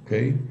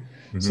 Okay,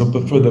 so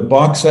but for the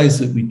box size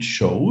that we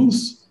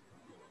chose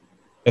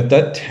at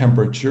that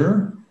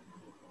temperature,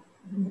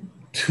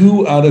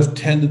 2 out of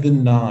 10 to the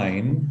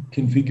 9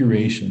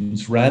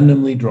 configurations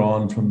randomly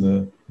drawn from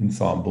the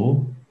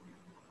ensemble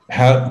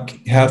have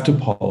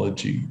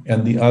topology,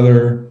 and the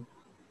other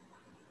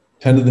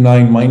 10 to the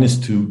 9 minus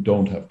 2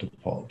 don't have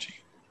topology.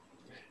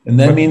 And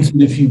that means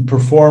that if you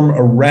perform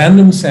a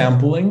random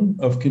sampling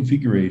of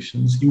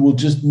configurations, you will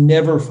just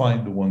never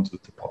find the ones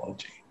with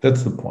topology.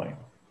 That's the point.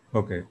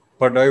 Okay.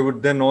 But I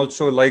would then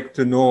also like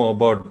to know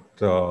about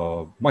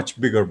much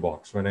bigger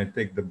box when I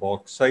take the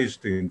box size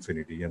to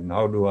infinity, and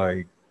how do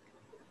I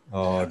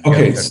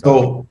okay,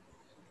 so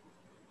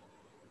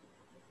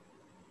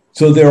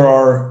there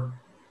are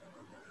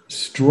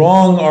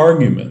strong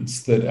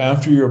arguments that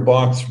after your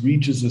box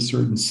reaches a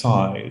certain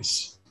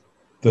size,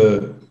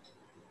 the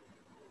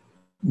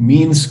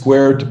mean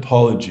square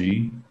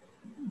topology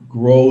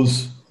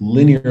grows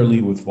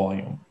linearly with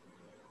volume.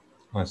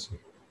 I see.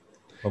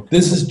 Okay.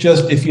 This is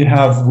just if you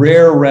have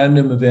rare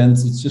random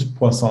events, it's just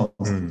Poisson's.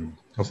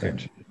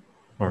 Okay.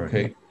 All right.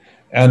 Okay.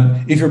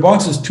 And if your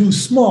box is too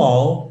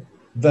small,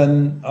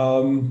 then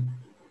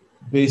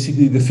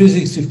basically the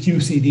physics of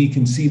QCD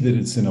can see that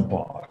it's in a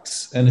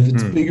box. And if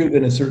it's bigger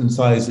than a certain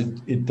size,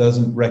 it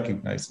doesn't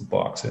recognize the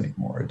box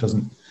anymore. It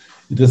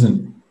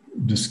doesn't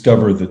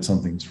discover that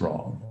something's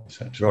wrong,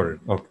 essentially. Got it.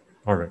 Okay.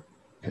 All right.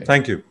 Okay.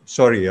 Thank you.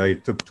 Sorry, I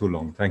took too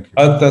long. Thank you.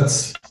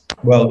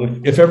 Well,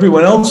 if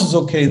everyone else is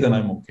okay, then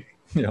I'm okay.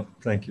 Yeah,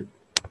 thank you.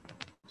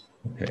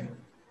 Okay.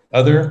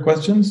 Other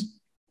questions?